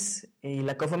COFEPRIS y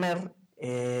la COFEMER,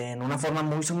 en una forma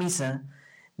muy sumisa,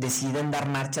 deciden dar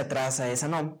marcha atrás a esa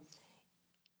NOM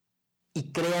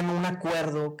y crean un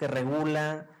acuerdo que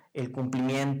regula el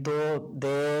cumplimiento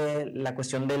de la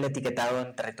cuestión del etiquetado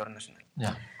en territorio nacional.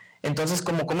 Entonces,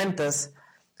 como comentas,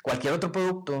 cualquier otro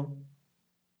producto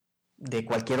de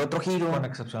cualquier otro giro, con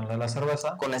excepción de la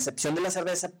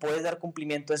cerveza, puede dar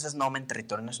cumplimiento a esas normas en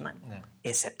territorio nacional,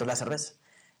 excepto la cerveza.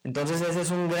 Entonces ese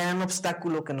es un gran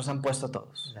obstáculo que nos han puesto a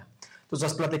todos. Tú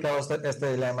has platicado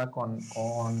este dilema con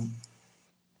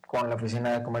la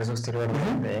Oficina de Comercio Exterior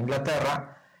de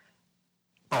Inglaterra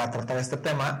para tratar este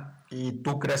tema, ¿y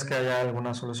tú crees que haya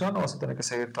alguna solución o vas a tener que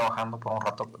seguir trabajando por un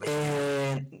rato?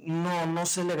 No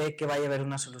se le ve que vaya a haber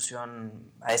una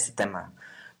solución a este tema.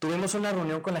 Tuvimos una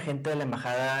reunión con la gente de la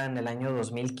embajada en el año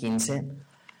 2015,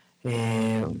 fue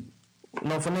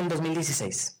en el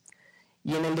 2016.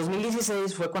 Y en el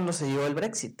 2016 fue cuando se dio el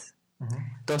Brexit.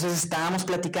 Entonces estábamos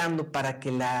platicando para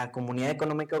que la Comunidad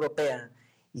Económica Europea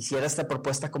hiciera esta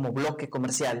propuesta como bloque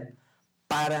comercial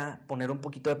para poner un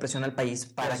poquito de presión al país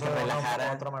para que relajara.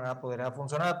 De otra manera podría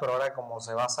funcionar, pero ahora como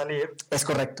se va a salir, es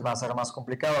correcto, va a ser más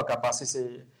complicado. Capaz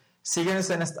si siguen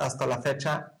hasta la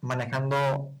fecha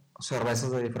manejando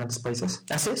cervezas de diferentes países.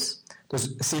 Así es.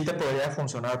 Entonces sí te podría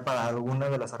funcionar para alguna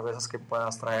de las cervezas que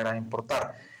puedas traer a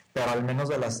importar, pero al menos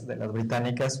de las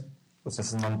británicas, pues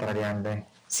esas no entrarían de...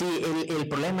 Sí, el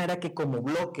problema era que como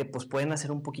bloque pues pueden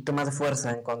hacer un poquito más de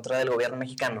fuerza en contra del gobierno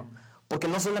mexicano, porque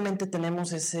no solamente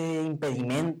tenemos ese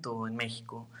impedimento en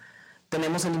México,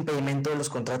 tenemos el impedimento de los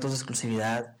contratos de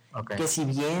exclusividad, que si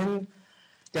bien...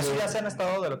 Que eso ya se han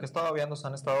estado, de lo que he estado viendo, se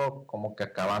han estado como que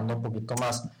acabando un poquito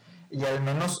más, y al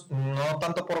menos no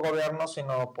tanto por gobierno,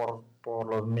 sino por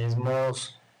los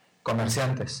mismos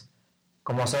comerciantes.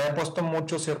 Como se han puesto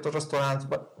muchos ciertos restaurantes,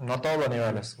 no todos los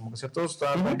niveles, como que ciertos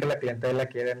restaurantes ven que la clientela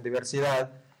quiere diversidad,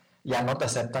 ya no te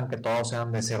aceptan que todos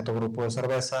sean de cierto grupo de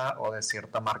cerveza o de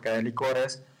cierta marca de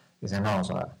licores. Dicen, no, o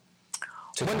sea,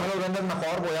 si tú me lo vendes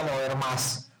mejor, voy a mover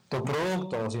más tu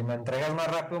producto. Si me entregas más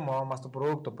rápido, muevo más tu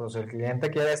producto. Pero si el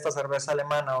cliente quiere esta cerveza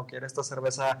alemana o quiere esta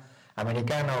cerveza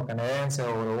americana o canadiense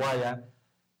o uruguaya,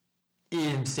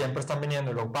 y siempre están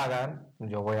viniendo y lo pagan,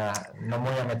 no voy a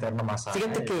meter nomás a...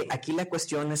 Fíjate que aquí la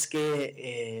cuestión es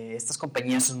que estas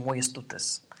compañías son muy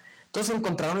astutas. Entonces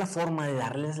encontraron la forma de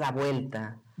darles la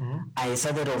vuelta a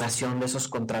esa derogación de esos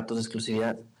contratos de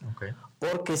exclusividad.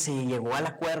 Porque se llegó al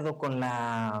acuerdo con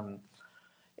la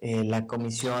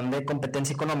Comisión de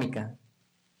Competencia Económica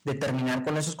de terminar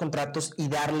con esos contratos y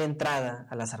darle entrada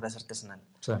a la cerveza artesanal.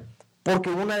 Porque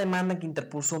hubo una demanda que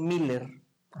interpuso Miller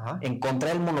Ajá. en contra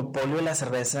del monopolio de la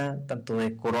cerveza, tanto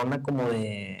de Corona como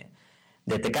de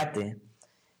Tecate.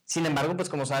 Sin embargo, pues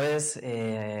como sabes,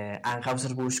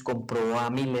 Anheuser-Busch compró a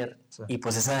Miller, Sí. y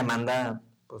pues esa demanda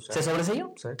Pues, se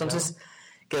sobreseyó. sí, Entonces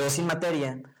quedó sin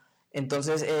materia.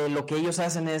 Entonces lo que ellos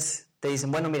hacen es, te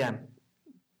dicen, bueno, mira,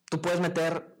 tú puedes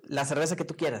meter la cerveza que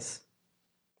tú quieras,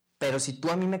 pero si tú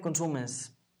a mí me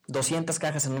consumes 200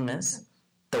 cajas en un mes,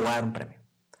 te voy a dar un premio.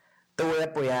 Te voy a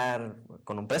apoyar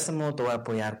con un préstamo, te voy a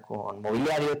apoyar con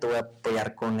mobiliario, te voy a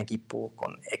apoyar con equipo,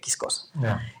 con X cosa.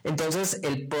 Ya. Entonces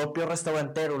el propio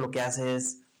restaurantero lo que hace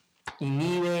es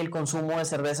inhibe el consumo de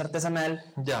cerveza artesanal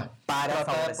Ya. para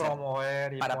Trata de favorecer,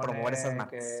 promover y para pone promover esas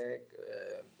marcas.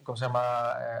 ¿Cómo se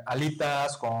llama?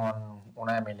 Alitas con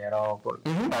una de Milero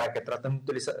Ujú. para que traten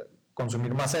de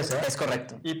consumir más ese Es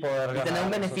correcto. y poder Y ganar tener un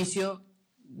esos- beneficio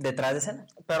detrás de escena.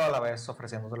 pero a la vez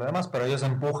ofreciéndote lo demás, pero ellos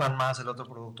empujan más el otro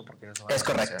producto porque ellos van a Es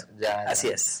correcto. ofrecer. Ya. Así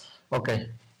es. Ok,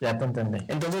 ya te entendí.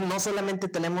 Entonces no solamente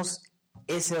tenemos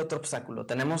ese otro obstáculo,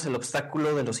 tenemos el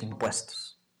obstáculo de los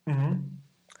impuestos. Ujú.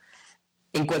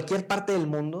 En cualquier parte del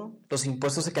mundo, los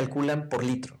impuestos se calculan por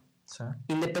litro. Sí.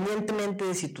 Independientemente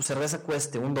de si tu cerveza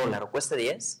cueste $1 o cueste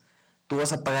 10, tú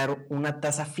vas a pagar una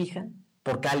tasa fija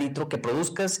por cada litro que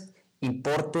produzcas,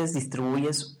 importes,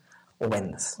 distribuyes o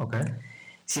vendas. Ok.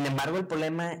 Sin embargo, el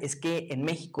problema es que en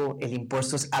México el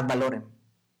impuesto es ad valorem.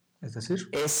 Es decir,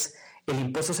 El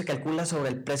impuesto se calcula sobre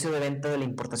el precio de venta de la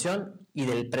importación y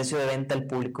del precio de venta al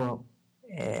público,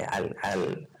 al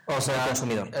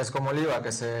consumidor. es como el IVA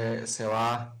que se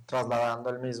va trasladando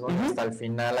el mismo y Ujú. hasta el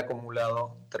final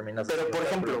acumulado terminas. Pero, por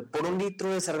ejemplo, por un litro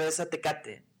de cerveza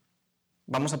Tecate,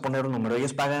 vamos a poner un número,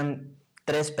 ellos pagan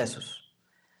 3 pesos.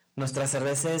 Nuestra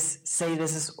cerveza es 6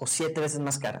 veces o 7 veces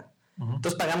más cara. Ujú.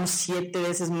 Entonces pagamos 7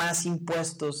 veces más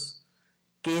impuestos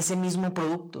que ese mismo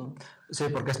producto. Sí,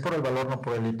 porque es por el valor, no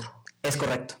por el litro. Es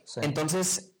correcto. Sí.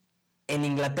 Entonces, en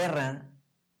Inglaterra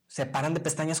se paran de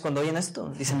pestañas cuando oyen esto.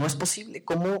 Dicen, no es posible.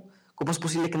 ¿Cómo es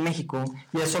posible que en México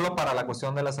 ¿Y es solo para la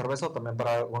cuestión de la cerveza o también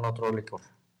para algún otro licor?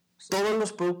 todos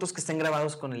los productos que estén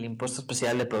grabados con el impuesto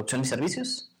especial de producción y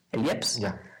servicios, el IEPS,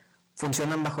 Ya,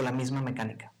 funcionan bajo la misma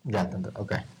mecánica? ya,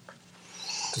 ok.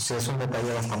 Entonces es un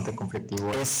detalle bastante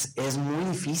conflictivo. Es muy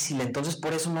difícil, entonces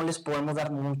por eso no les podemos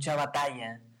dar mucha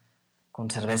batalla con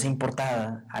cerveza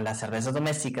importada a las cervezas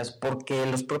domésticas, porque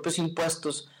los propios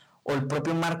impuestos o el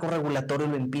propio marco regulatorio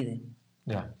lo impide.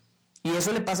 Ya. Y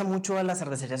eso le pasa mucho a las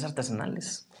cervecerías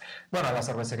artesanales. Bueno, la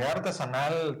cervecería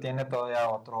artesanal tiene todavía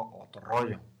otro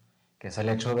rollo, que es el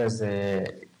hecho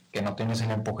desde que no tienes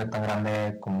el empuje tan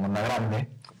grande como una grande,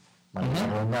 valga la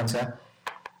redundancia,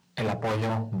 el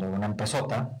apoyo de una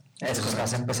empezota. Entonces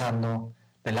estás empezando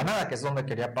de la nada, que es donde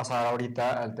quería pasar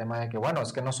ahorita al tema de que, bueno,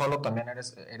 es que no solo también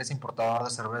eres importador de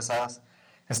cervezas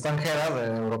extranjeras, de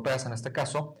europeas en este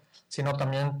caso, sino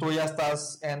también tú ya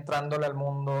estás entrándole al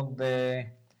mundo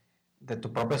de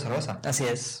tu propia cerveza. Así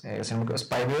es. Si no me equivoco,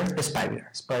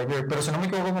 SpyBeer. Pero si no me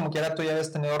equivoco, como quiera, tú ya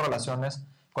habías tenido relaciones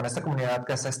con esta comunidad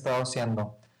que has estado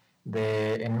haciendo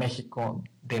en México,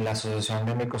 de la Asociación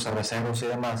de Microcerveceros y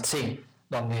demás. Sí.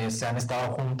 Donde se han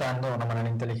estado juntando de una manera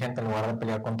inteligente en lugar de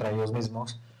pelear contra ellos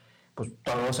mismos, pues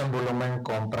todos en volumen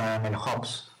compran el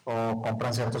hops o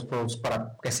compran ciertos productos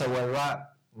para que se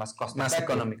vuelva más Más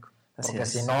económico. Así porque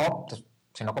es.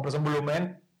 si no compras en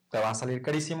volumen, te va a salir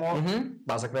carísimo,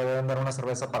 vas a querer vender una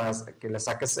cerveza para que le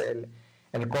saques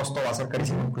el costo, va a ser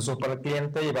carísimo incluso para el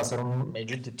cliente y va a ser un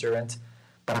major deterrent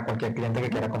para cualquier cliente que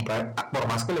quiera comprar, por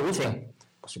más que le guste.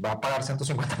 Pues si va a pagar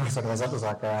 150 por cerveza, pues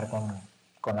va a quedar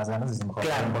con las ganas de mejor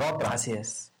por otra. Así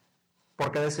es.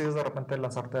 ¿Por qué decides de repente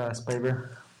lanzarte a SpyBeer?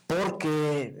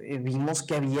 Porque vimos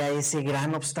que había ese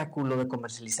gran obstáculo de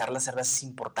comercializar las cervezas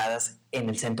importadas en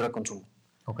el centro de consumo.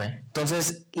 Ok.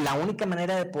 Entonces, la única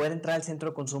manera de poder entrar al centro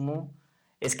de consumo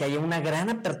es que haya una gran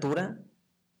apertura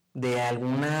de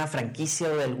alguna franquicia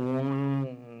o de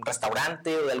algún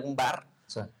restaurante o de algún bar.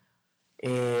 Sí.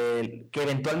 Que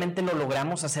eventualmente lo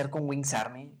logramos hacer con Wings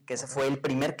Army, que ese fue el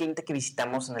primer cliente que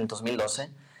visitamos en el 2012.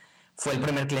 Fue el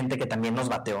primer cliente que también nos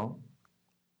bateó,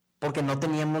 porque no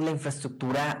teníamos la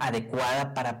infraestructura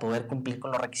adecuada para poder cumplir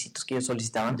con los requisitos que ellos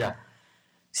solicitaban. Ya.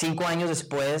 5 años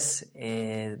después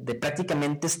de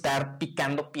prácticamente estar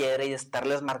picando piedra y de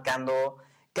estarles marcando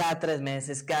cada 3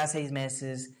 meses, cada 6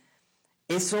 meses,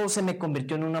 eso se me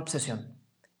convirtió en una obsesión,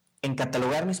 en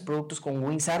catalogar mis productos con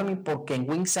Wings Army, porque en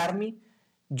Wings Army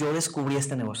yo descubrí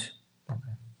este negocio.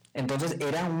 Okay. Entonces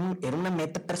era una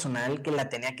meta personal que la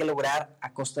tenía que lograr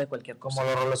a costa de cualquier cosa.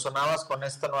 Como lo relacionabas con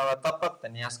esta nueva etapa,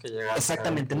 tenías que llegar.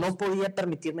 Exactamente, no podía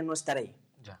permitirme no estar ahí.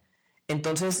 Ya.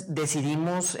 Entonces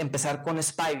decidimos empezar con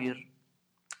SpyBeer,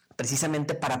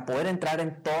 precisamente para poder entrar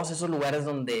en todos esos lugares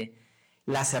donde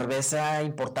la cerveza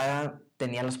importada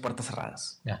tenía las puertas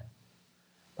cerradas. Ya.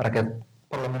 Para que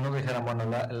por lo menos dijeran, bueno,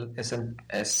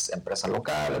 es empresa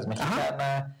local, es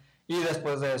mexicana, y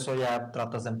después de eso ya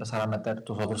tratas de empezar a meter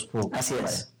tus otros productos. Así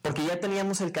es, porque ya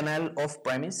teníamos el canal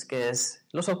off-premise, que es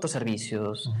los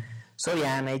autoservicios,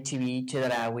 Soriana, H-E-B,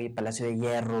 Chedraui, Palacio de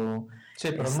Hierro. Sí,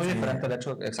 pero es muy diferente el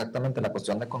hecho, exactamente la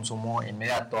cuestión de consumo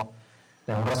inmediato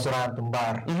de un restaurante, un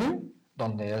bar,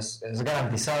 donde es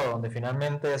garantizado, donde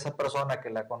finalmente esa persona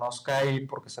que la conozca ahí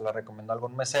porque se la recomendó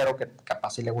algún mesero que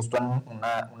capaz si le gustó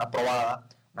una probada,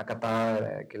 una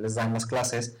catada que les dan las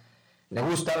clases, le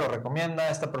gusta, lo recomienda,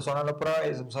 esta persona lo prueba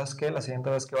y dice, ¿sabes qué? La siguiente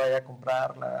vez que vaya a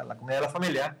comprar la comida de la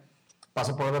familia,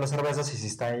 paso por el de las cervezas y si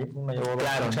está ahí, me llevo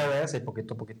dos cervezas y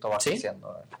poquito a poquito va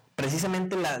creciendo.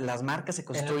 Precisamente las marcas se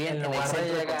construyen en lugar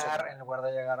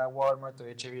de llegar a Walmart o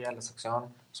H-E-B a la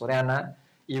sección Soriana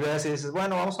y ves y dices,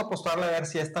 bueno, vamos a apostarle a ver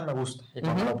si esta me gusta. Y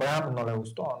cuando lo prueban, pues no le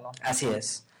gustó, ¿no? Así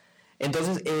es.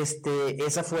 Entonces,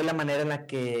 esa fue la manera en la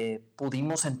que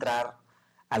pudimos entrar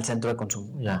al centro de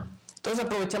consumo. Ya. Entonces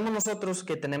aprovechamos nosotros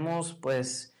que tenemos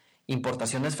pues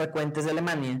importaciones frecuentes de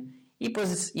Alemania y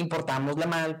pues importamos la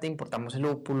malta, importamos el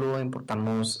lúpulo,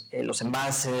 importamos los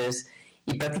envases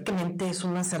y prácticamente es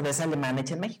una cerveza alemana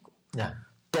hecha en México. Ya.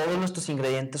 Todos nuestros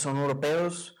ingredientes son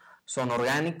europeos, son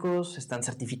orgánicos, están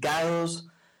certificados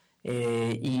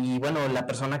y bueno, la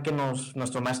persona que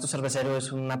nuestro maestro cervecero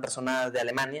es una persona de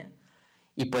Alemania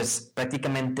y pues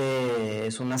prácticamente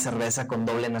es una cerveza con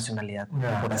doble nacionalidad,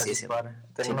 por así decirlo.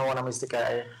 Tiene una buena mística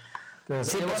ahí.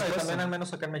 Sí, bueno, y también al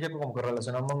menos acá en México como que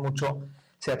relacionamos mucho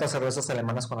ciertas cervezas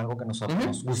alemanas con algo que nosotros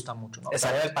nos gusta mucho, ¿no? O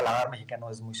sea, el paladar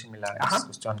mexicano es muy similar en esas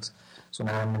cuestiones. Es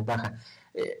una gran ventaja.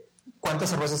 ¿Cuántas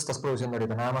cervezas estás produciendo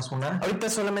ahorita? ¿Nada más una? Ahorita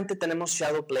solamente tenemos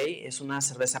Shadow Play, es una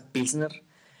cerveza Pilsner.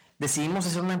 Decidimos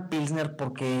hacer una Pilsner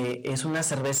porque es una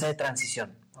cerveza de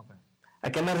transición. Okay.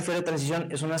 ¿A qué me refiero de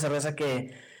transición? Es una cerveza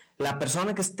que la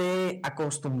persona que esté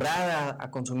acostumbrada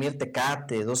a consumir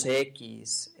Tecate,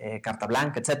 12X, Carta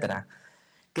Blanca, etcétera,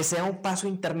 que sea un paso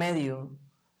intermedio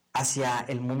hacia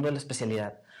el mundo de la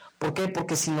especialidad. ¿Por qué?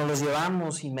 Porque si nos los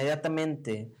llevamos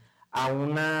inmediatamente a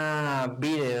una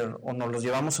bitter o nos los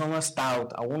llevamos a una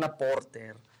stout, a una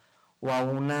porter o a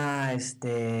una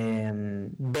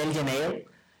Belgian Ale,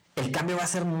 el cambio va a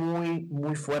ser muy,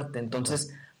 muy fuerte.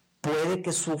 Entonces puede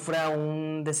que sufra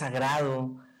un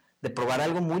desagrado de probar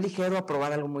algo muy ligero a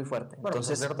probar algo muy fuerte. Bueno,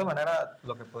 entonces, de cierta manera,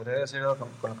 lo que podría decir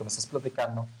con lo que me estás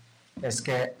platicando es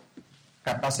que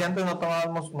capaz si antes no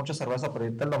tomábamos mucha cerveza, pero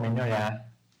ahorita el dominio ya...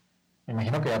 Me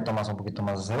imagino que ya tomas un poquito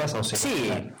más de cerveza, ¿o sí?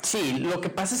 Sí. Lo que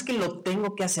pasa es que lo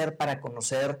tengo que hacer para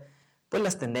conocer pues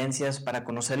las tendencias, para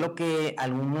conocer lo que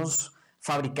algunos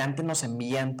fabricantes nos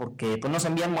envían, porque pues nos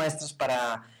envían muestras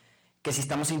para que si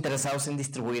estamos interesados en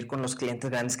distribuir con los clientes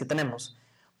grandes que tenemos,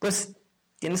 pues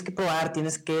tienes que probar,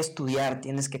 tienes que estudiar,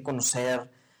 tienes que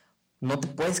conocer. No te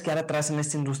puedes quedar atrás en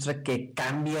esta industria que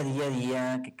cambia día a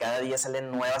día, que cada día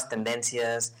salen nuevas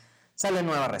tendencias, salen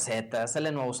nuevas recetas,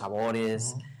 salen nuevos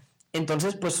sabores.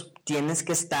 Entonces, pues tienes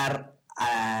que estar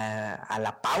a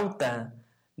la pauta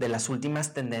de las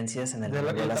últimas tendencias en el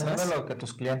mundo de las cervezas. De lo que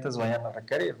tus clientes vayan a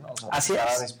requerir, ¿no? O sea, así estar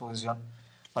es. a disposición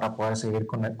para poder seguir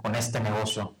con este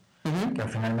negocio, que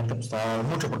finalmente pues, te ha dado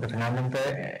mucho, porque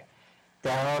finalmente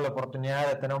te ha dado la oportunidad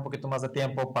de tener un poquito más de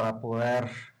tiempo para poder,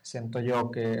 siento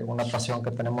yo, que una pasión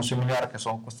que tenemos similar, que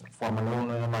son pues, Fórmula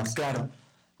 1 y demás. Claro.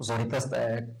 Pues ahorita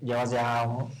llevas ya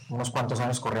unos cuantos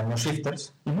años corriendo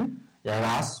shifters, ya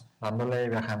vas dándole y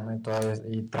viajando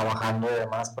y trabajando y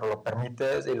demás, pero lo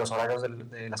permites y los horarios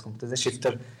de las competencias de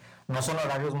shifter no son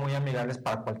horarios muy amigables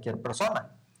para cualquier persona.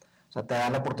 O sea, te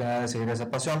da la oportunidad de seguir esa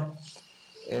pasión.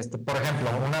 Por ejemplo,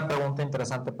 una pregunta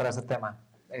interesante para ese tema.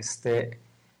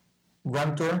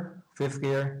 Grand Tour, Fifth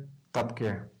Gear, Top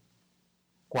Gear.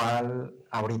 ¿Cuál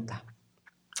ahorita?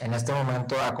 En este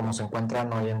momento, a cómo se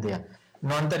encuentran hoy en día.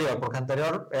 No anterior, porque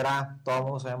anterior todo el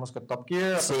mundo sabíamos que Top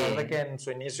Gear, a pesar de que en su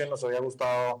inicio nos había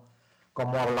gustado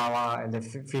cómo hablaba el de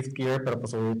Fifth Gear, pero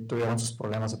pues hoy tuvieron sus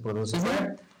problemas de producción.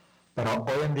 Pero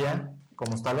hoy en día,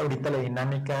 como está ahorita la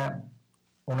dinámica,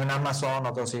 uno en Amazon,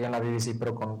 otro sigue en la BBC,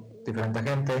 pero con diferente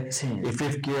gente, y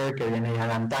Fifth Gear, que viene ya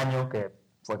de antaño, que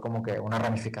fue como que una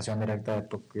ramificación directa de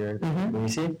Top Gear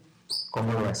BBC.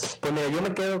 ¿Cómo lo ves? Pues mira, yo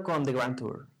me quedo con The Grand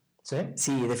Tour. ¿Sí?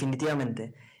 Sí,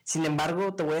 definitivamente. Sin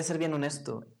embargo, te voy a ser bien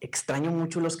honesto, extraño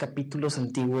mucho los capítulos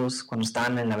antiguos cuando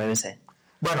estaban en la BBC.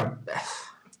 Bueno,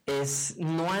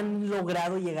 no han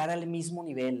logrado llegar al mismo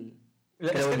nivel,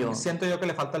 creo yo. Siento yo que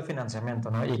le falta el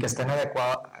financiamiento, ¿no? Y que estén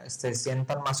adecuados, se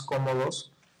sientan más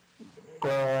cómodos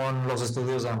con los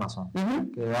estudios de Amazon.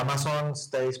 Que Amazon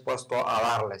esté dispuesto a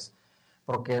darles.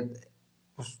 Porque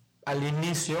pues, al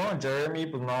inicio, Jeremy,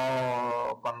 pues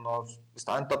no, cuando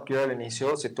estaba en Top Gear al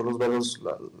inicio, si tú los ves,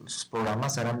 los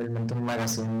programas eran realmente un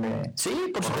magazine de...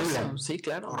 Sí, por horrible. supuesto. Sí,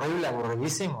 claro. Horrible,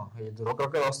 aburridísimo. Y duró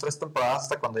creo que 2-3 temporadas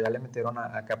hasta cuando ya le metieron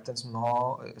a Captain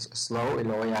Slow y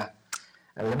luego ya...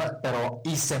 Pero,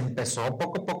 y se empezó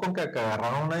poco a poco que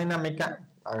agarraron una dinámica,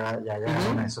 ya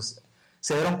llegaron a eso.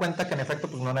 Se dieron cuenta que en efecto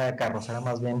pues no era de carros, era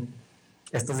más bien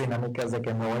estas dinámicas de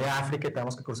que me voy a África y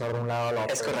tenemos que cruzar de un lado al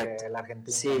otro. Es correcto. La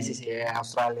Argentina, Sí. que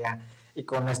Australia, y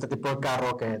con este tipo de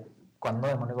carro que ¿cuándo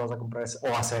demonios vas a comprar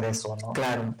o hacer eso, no?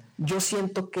 Claro. Yo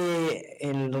siento que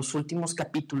en los últimos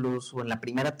capítulos o en la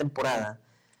primera temporada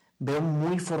veo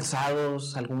muy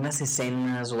forzados algunas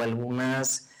escenas o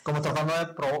algunas... Como tratando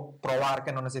de probar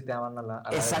que no necesitaban a la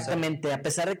Exactamente. A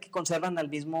pesar de que conservan al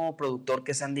mismo productor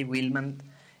que es Andy Willman,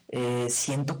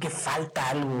 siento que falta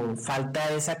algo, falta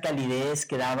esa calidez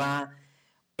que daba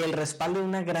el respaldo de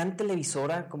una gran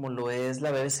televisora como lo es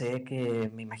la BBC,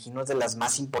 que me imagino es de las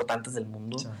más importantes del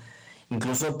mundo. Sí.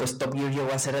 Incluso pues Top Gear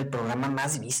llegó a ser el programa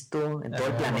más visto en todo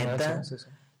el planeta. Sí.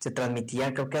 Se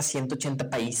transmitía creo que a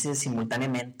 180 países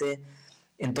simultáneamente.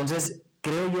 Entonces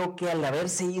creo yo que al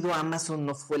haberse ido a Amazon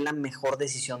no fue la mejor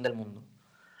decisión del mundo.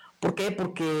 ¿Por qué?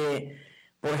 Porque,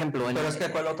 por ejemplo... Pero es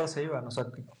que ¿cuál otra se iban? O sea,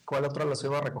 ¿cuál otra los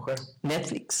iba a recoger?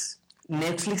 Netflix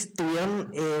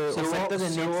tuvieron ofertas de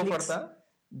Netflix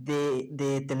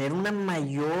de tener una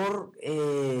mayor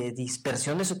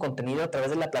dispersión de su contenido a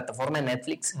través de la plataforma de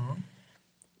Netflix. Uh-huh.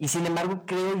 Y sin embargo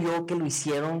creo yo que lo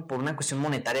hicieron por una cuestión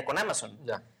monetaria con Amazon.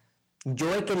 Ya.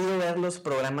 Yo he querido ver los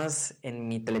programas en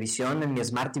mi televisión, en mi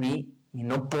Smart TV, y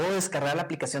no puedo descargar la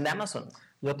aplicación de Amazon.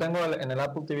 Yo tengo en el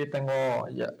Apple TV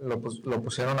ya lo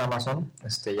pusieron a Amazon,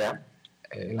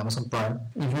 el Amazon Prime,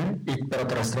 uh-huh. Pero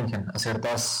te restringen a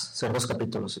ciertos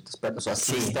capítulos. O sea,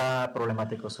 sí está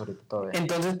problemático ahorita todavía.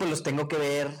 Entonces, pues los tengo que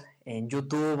ver en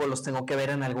YouTube o los tengo que ver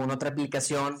en alguna otra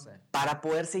aplicación para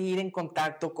poder seguir en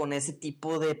contacto con ese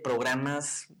tipo de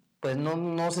programas, pues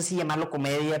no sé si llamarlo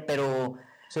comedia, pero...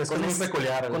 Sí, es muy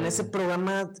peculiar. Con ese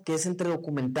programa que es entre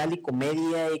documental y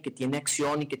comedia y que tiene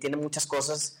acción y que tiene muchas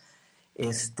cosas,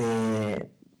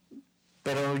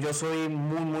 pero yo soy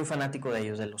muy, muy fanático de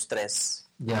ellos, de los tres.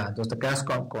 Ya, entonces te quedas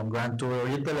con Grand Tour.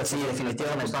 Ahorita sí,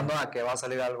 definitivamente. Apostando a que va a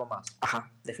salir algo más.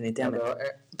 Ajá, definitivamente. Pero,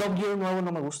 Top Gear nuevo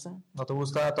no me gusta. ¿No te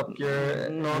gusta Top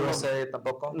Gear? No sé,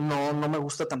 tampoco. No me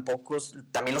gusta tampoco.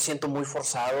 También lo siento muy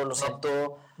forzado,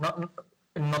 siento...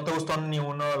 No te gustó ni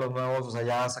uno de los nuevos, o sea,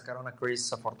 ya sacaron a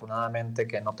Chris, afortunadamente,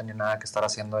 que no tenía nada que estar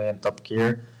haciendo ahí en Top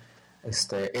Gear.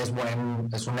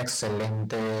 Es un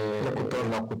excelente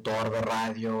locutor de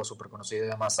radio, súper conocido y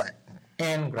demás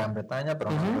en Gran Bretaña,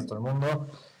 pero no en el resto del mundo.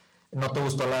 ¿No te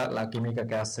gustó la química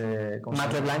que hace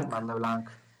Matt LeBlanc?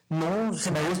 No,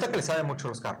 me gusta que le sabe mucho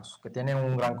los carros, que tiene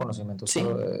un gran conocimiento, sí.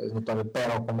 Es notable,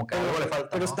 pero como que algo le falta.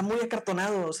 Pero está muy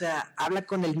acartonado, o sea, habla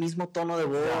con el mismo tono de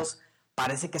voz. Ya.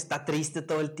 Parece que está triste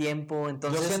todo el tiempo,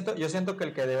 entonces... Yo siento que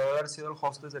el que debe haber sido el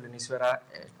host desde el inicio era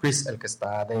Chris, el que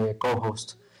está de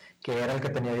co-host, que era el que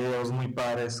tenía videos muy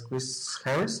padres, Chris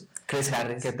Harris,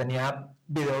 que tenía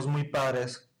videos muy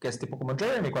padres, que es tipo como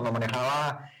Jeremy, cuando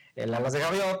manejaba el alas de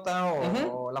gaviota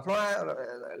o la flora,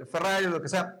 el Ferrari, lo que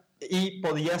sea, y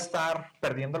podía estar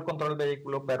perdiendo el control del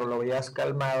vehículo, pero lo veías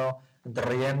calmado,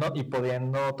 riendo y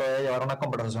pudiendo todavía llevar una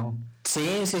conversación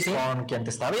con quien te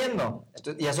está viendo.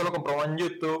 Entonces, y eso lo comprobó en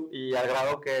YouTube, y al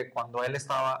grado que cuando él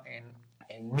estaba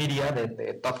en Media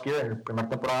de Top Gear, en la primera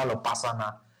temporada lo pasan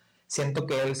a... Siento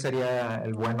que él sería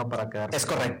el bueno para quedarse. Es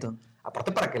correcto.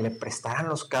 Aparte para que le prestaran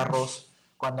los carros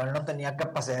cuando él no tenía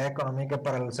capacidad económica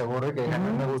para el seguro, y que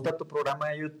digan, me gusta tu programa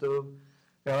de YouTube,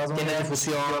 tiene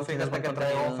difusión, fíjate que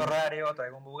traigo un Ferrari o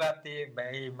traigo un Bugatti,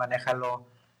 ve y manéjalo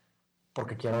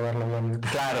porque quiero verlo bien.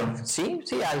 Claro, sí,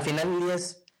 al final del día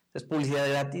es publicidad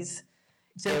gratis.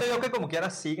 Siento yo que como quiera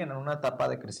siguen en una etapa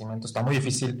de crecimiento. Está muy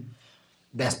difícil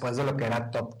después de lo que era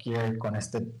Top Gear con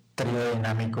este trío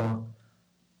dinámico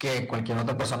que cualquier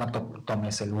otra persona tome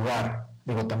ese lugar.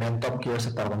 Digo, también Top Gear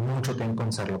se tardó mucho tiempo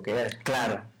en ser lo que es.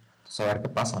 Claro. Entonces, a ver qué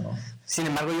pasa, ¿no? Sin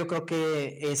embargo, yo creo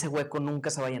que ese hueco nunca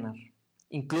se va a llenar.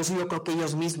 Incluso yo creo que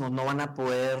ellos mismos no van a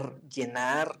poder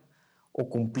llenar o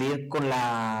cumplir con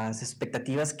las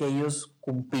expectativas que ellos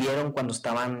cumplieron cuando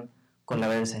estaban con la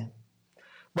BBC.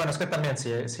 Bueno, es que también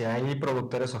si hay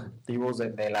productores objetivos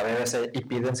de la BBC y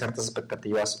piden ciertas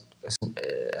expectativas,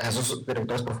 a esos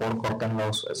directores por favor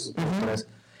córtenlos, esos directores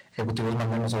ejecutivos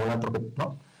mándenlos a volar, porque no.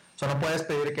 O sea, no puedes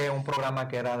pedir que un programa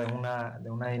que era de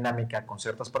una dinámica con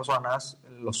ciertas personas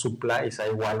lo supla y sea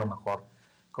igual o mejor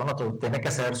con otro.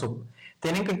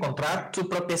 Tienen que encontrar su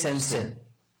propia esencia. Sí.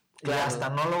 Claro. Y hasta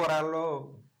no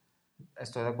lograrlo,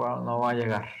 estoy de acuerdo, no va a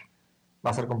llegar. Va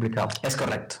a ser complicado. Es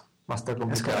correcto. Va a estar Es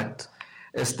complicado. correcto.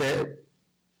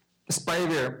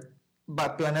 SpyBeer,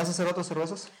 ¿planeas hacer otras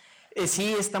cervezas?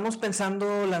 Sí, estamos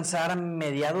pensando lanzar a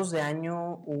mediados de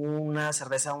año una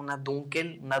cerveza, una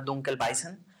Dunkel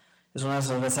Weizen. Es una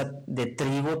cerveza de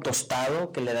trigo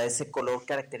tostado que le da ese color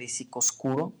característico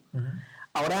oscuro.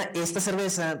 Ahora, esta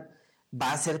cerveza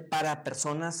va a ser para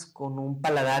personas con un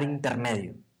paladar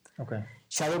intermedio. Okay.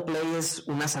 Shadowplay es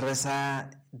una cerveza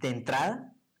de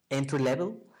entrada, entry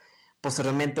level.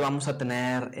 Posteriormente vamos a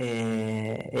tener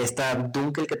esta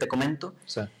Dunkel que te comento.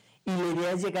 Sí. Y la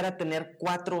idea es llegar a tener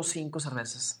 4 o 5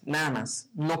 cervezas, nada más.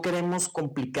 No queremos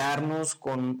complicarnos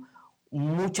con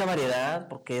mucha variedad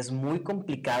porque es muy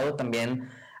complicado también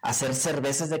hacer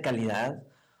cervezas de calidad,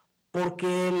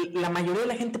 porque la mayoría de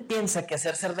la gente piensa que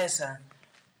hacer cerveza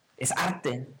es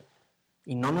arte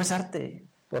y no es arte,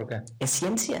 ¿Por qué? es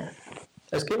ciencia.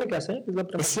 Es química, sí.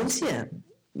 Es ciencia.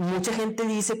 Mucha gente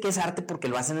dice que es arte porque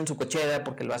lo hacen en su cochera,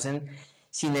 porque lo hacen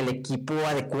sin el equipo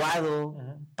adecuado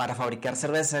para fabricar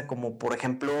cerveza, como por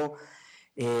ejemplo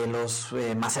los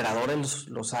maceradores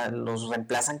los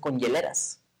reemplazan con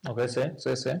hieleras. Ok, sí.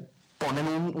 Ponen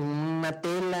una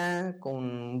tela con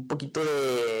un poquito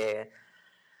de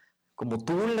como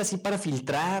tul así para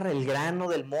filtrar el grano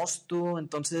del mosto.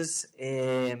 Entonces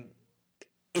ese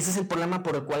es el problema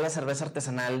por el cual la cerveza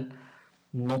artesanal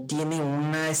no tiene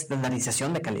una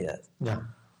estandarización de calidad.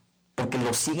 Ya. Porque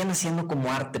lo siguen haciendo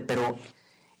como arte, pero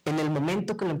en el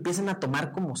momento que lo empiecen a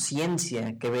tomar como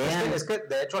ciencia, que vean... Es que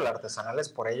de hecho el artesanal es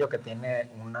por ello que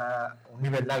tiene un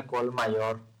nivel de alcohol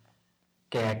mayor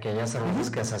que aquellas cervezas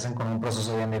que se hacen con un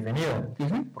proceso bien definido,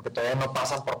 porque todavía no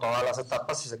pasan por todas las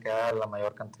etapas y se queda la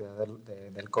mayor cantidad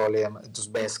de alcohol y demás.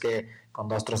 Entonces ves que con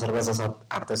 2 o 3 cervezas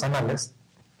artesanales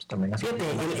pues también así. Fíjate,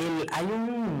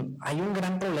 hay un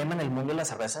gran problema en el mundo de la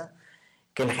cerveza,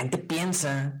 que la gente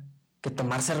piensa que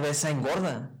tomar cerveza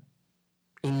engorda,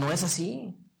 y no es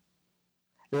así.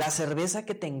 La cerveza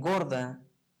que te engorda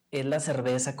es la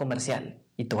cerveza comercial,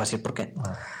 y te voy a decir por qué.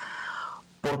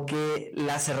 Porque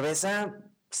la cerveza,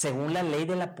 según la ley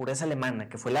de la pureza alemana,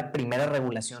 que fue la primera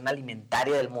regulación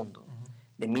alimentaria del mundo,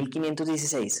 de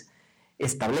 1516,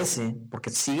 establece,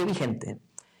 porque sigue vigente,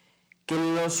 que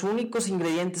los únicos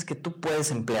ingredientes que tú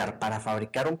puedes emplear para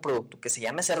fabricar un producto que se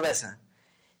llame cerveza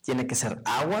tiene que ser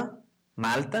agua,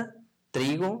 malta,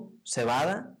 trigo,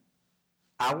 cebada,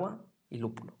 agua y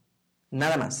lúpulo.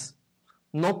 Nada más.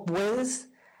 No puedes...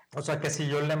 O sea que si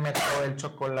yo le meto el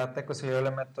chocolate, que si yo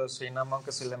le meto el cinnamon,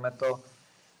 que si le meto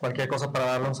cualquier cosa para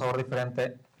darle un sabor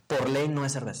diferente. Por ley no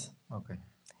es cerveza. Okay.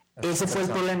 Ese fue el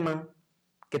problema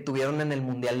que tuvieron en el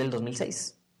Mundial del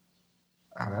 2006.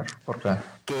 A ver, ¿por qué?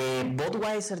 Que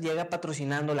Budweiser llega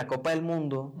patrocinando la Copa del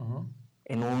Mundo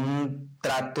en un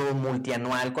trato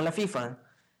multianual con la FIFA.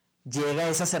 Llega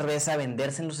esa cerveza a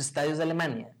venderse en los estadios de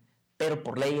Alemania, pero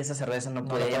por ley esa cerveza no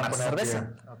podía llamarse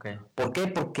cerveza. Okay. ¿Por qué?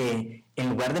 Porque en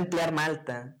lugar de emplear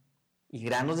malta y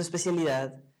granos de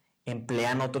especialidad,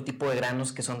 emplean otro tipo de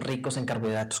granos que son ricos en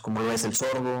carbohidratos, como lo es el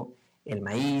sorgo, el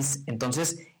maíz.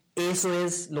 Entonces, eso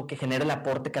es lo que genera el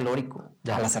aporte calórico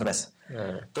a la cerveza.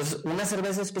 Entonces, una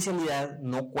cerveza de especialidad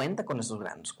no cuenta con esos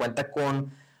granos. Cuenta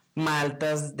con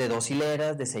maltas de 2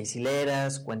 hileras, de 6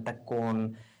 hileras, cuenta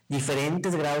con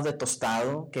diferentes grados de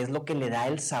tostado, que es lo que le da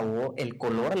el sabor, el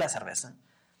color a la cerveza.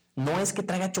 No es que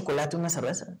traiga chocolate una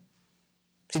cerveza.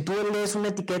 Si tú lees una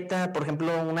etiqueta, por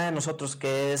ejemplo, una de nosotros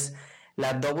que es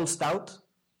la Double Stout,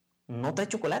 no trae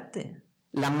chocolate.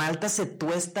 La malta se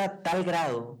tuesta a tal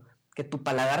grado que tu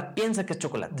paladar piensa que es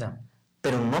chocolate,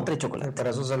 pero no trae chocolate. Para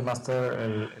eso es el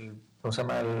master, ¿cómo se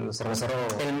llama? El cervecero.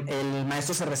 El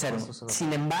maestro cervecero.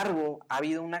 Sin embargo, ha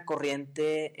habido una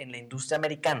corriente en la industria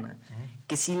americana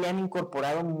que sí le han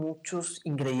incorporado muchos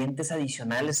ingredientes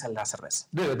adicionales a la cerveza.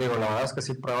 Digo, la verdad es que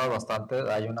sí pruebas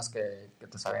bastante. Hay unas que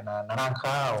te saben a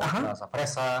naranja, o otras a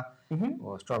fresa,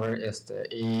 o strawberry,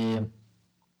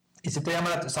 y sí te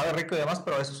llama, sabe rico y demás,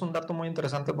 pero eso es un dato muy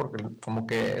interesante porque como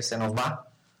que se nos va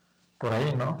por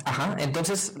ahí, ¿no? Ajá,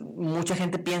 entonces mucha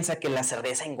gente piensa que la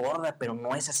cerveza engorda, pero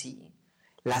no es así.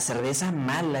 La cerveza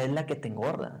mala es la que te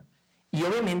engorda. Y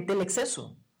obviamente el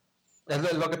exceso. Es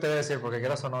lo que te voy a decir, porque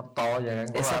quieras o no, todo llega a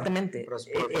engordar. Exactamente.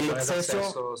 El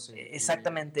exceso, y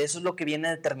exactamente, eso es lo que viene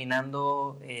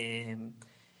determinando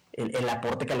el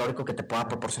aporte calórico que te pueda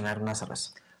proporcionar una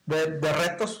cerveza. De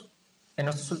retos, en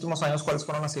estos últimos años, ¿cuáles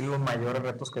fueron así los mayores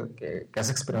retos que has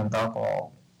experimentado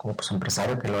como pues,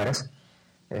 empresario que lo eres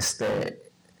en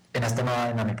esta nueva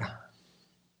dinámica?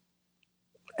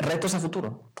 Retos a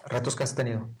futuro. Retos que has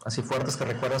tenido, así fuertes que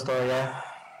recuerdas todavía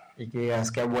y que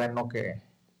digas qué bueno que,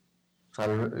 o sea,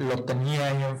 lo tenía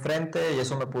ahí enfrente y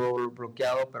eso me pudo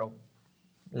bloqueado, pero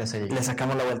le seguí. Le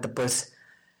sacamos la vuelta. Pues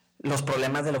los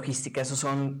problemas de logística, esos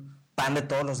son pan de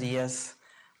todos los días.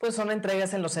 Pues son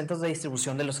entregas en los centros de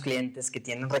distribución de los clientes que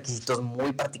tienen requisitos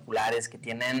muy particulares, que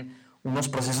tienen unos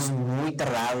procesos muy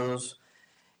tardados.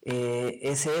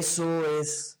 Es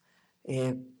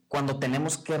cuando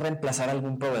tenemos que reemplazar a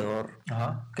algún proveedor,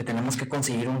 que tenemos que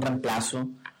conseguir un reemplazo,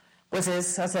 pues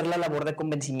es hacer la labor de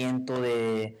convencimiento,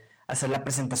 de hacer la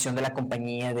presentación de la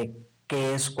compañía, de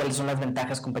cuáles son las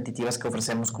ventajas competitivas que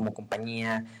ofrecemos como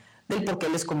compañía, del por qué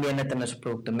les conviene tener su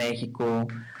producto en México.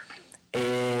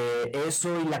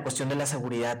 Eso y la cuestión de la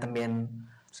seguridad también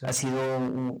ha sido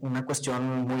una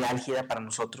cuestión muy álgida para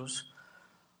nosotros,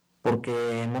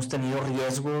 porque hemos tenido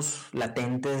riesgos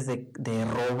latentes de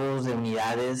robos de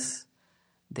unidades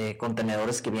de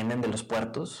contenedores que vienen de los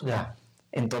puertos.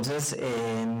 Entonces,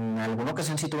 en alguna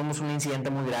ocasión sí tuvimos un incidente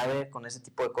muy grave con ese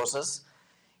tipo de cosas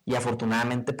y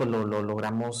afortunadamente pues lo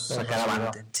logramos sacar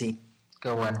avante. Sí. Qué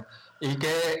bueno. ¿Y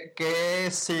qué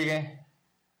sigue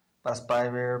para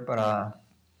SpyBeer, para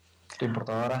tu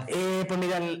importadora? Pues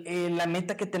mira, la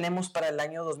meta que tenemos para el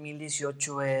año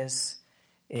 2018 es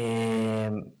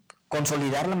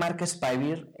consolidar la marca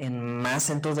SpyBeer en más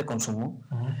centros de consumo.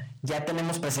 Ya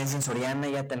tenemos presencia en Soriana,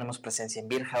 ya tenemos presencia en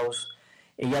Beer House,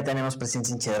 ya tenemos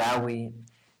presencia en Chedraui.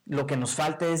 Lo que nos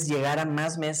falta es llegar a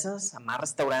más mesas, a más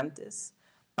restaurantes,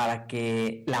 para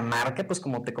que la marca, pues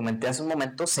como te comenté hace un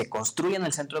momento, se construya en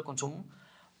el centro de consumo,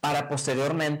 para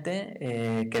posteriormente,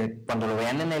 que cuando lo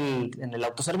vean en el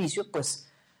autoservicio, pues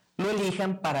lo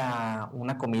elijan para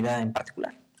una comida en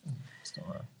particular.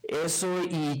 Eso,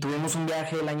 y tuvimos un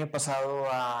viaje el año pasado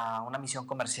a una misión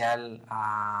comercial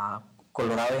a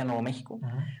Colorado y a Nuevo México.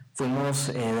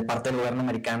 Fuimos de parte del gobierno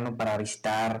americano para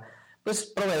visitar pues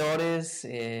proveedores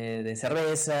de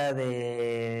cerveza,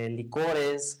 de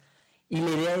licores, y la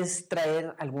idea es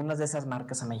traer algunas de esas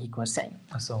marcas a México este año.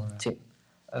 Sí.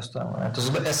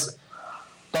 Entonces,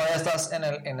 todavía estás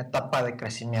en etapa de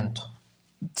crecimiento.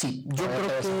 Sí, yo creo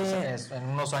que en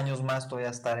unos años más todavía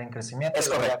estar en crecimiento. Es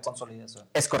correcto. Consolidación.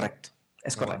 Es correcto.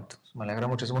 Es correcto. Me alegra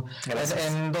muchísimo. Gracias.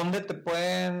 ¿En dónde te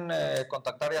pueden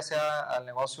contactar, ya sea al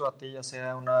negocio, a ti, ya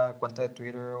sea una cuenta de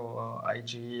Twitter o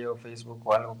IG o Facebook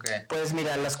o algo que...? Pues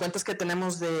mira, las cuentas que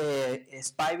tenemos de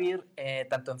SpyBeer,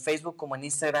 tanto en Facebook como en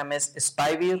Instagram, es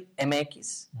SpyBeer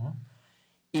MX.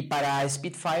 Y para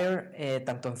Spitfire,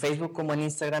 tanto en Facebook como en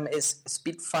Instagram, es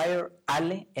Spitfire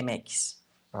Ale MX.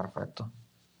 Perfecto.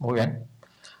 Muy bien.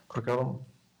 Ricardo,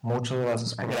 muchas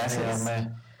gracias por Gracias.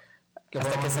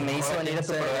 Hasta que se me hizo venir a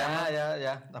tu programa.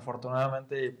 Ya.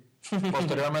 Afortunadamente, y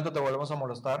posteriormente te volvemos a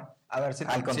molestar. A ver si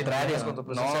Al contrario. con tu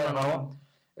presencia No.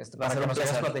 Para que nos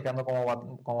sigas platicando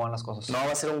cómo van las cosas. No,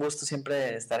 va a ser un gusto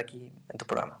siempre estar aquí en tu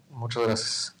programa. Muchas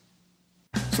gracias.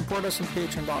 Support us on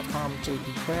patreon.com,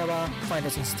 JP Cueva. Find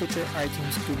us in Stitcher,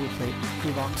 iTunes, Google Play,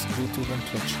 Evox, YouTube, and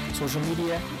Twitch. Social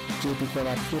media, JP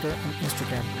Cueva Twitter and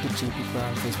Instagram, the JP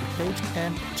Cueva Facebook page,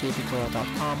 and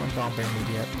jpcueva.com and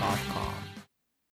bombbearmedia.com.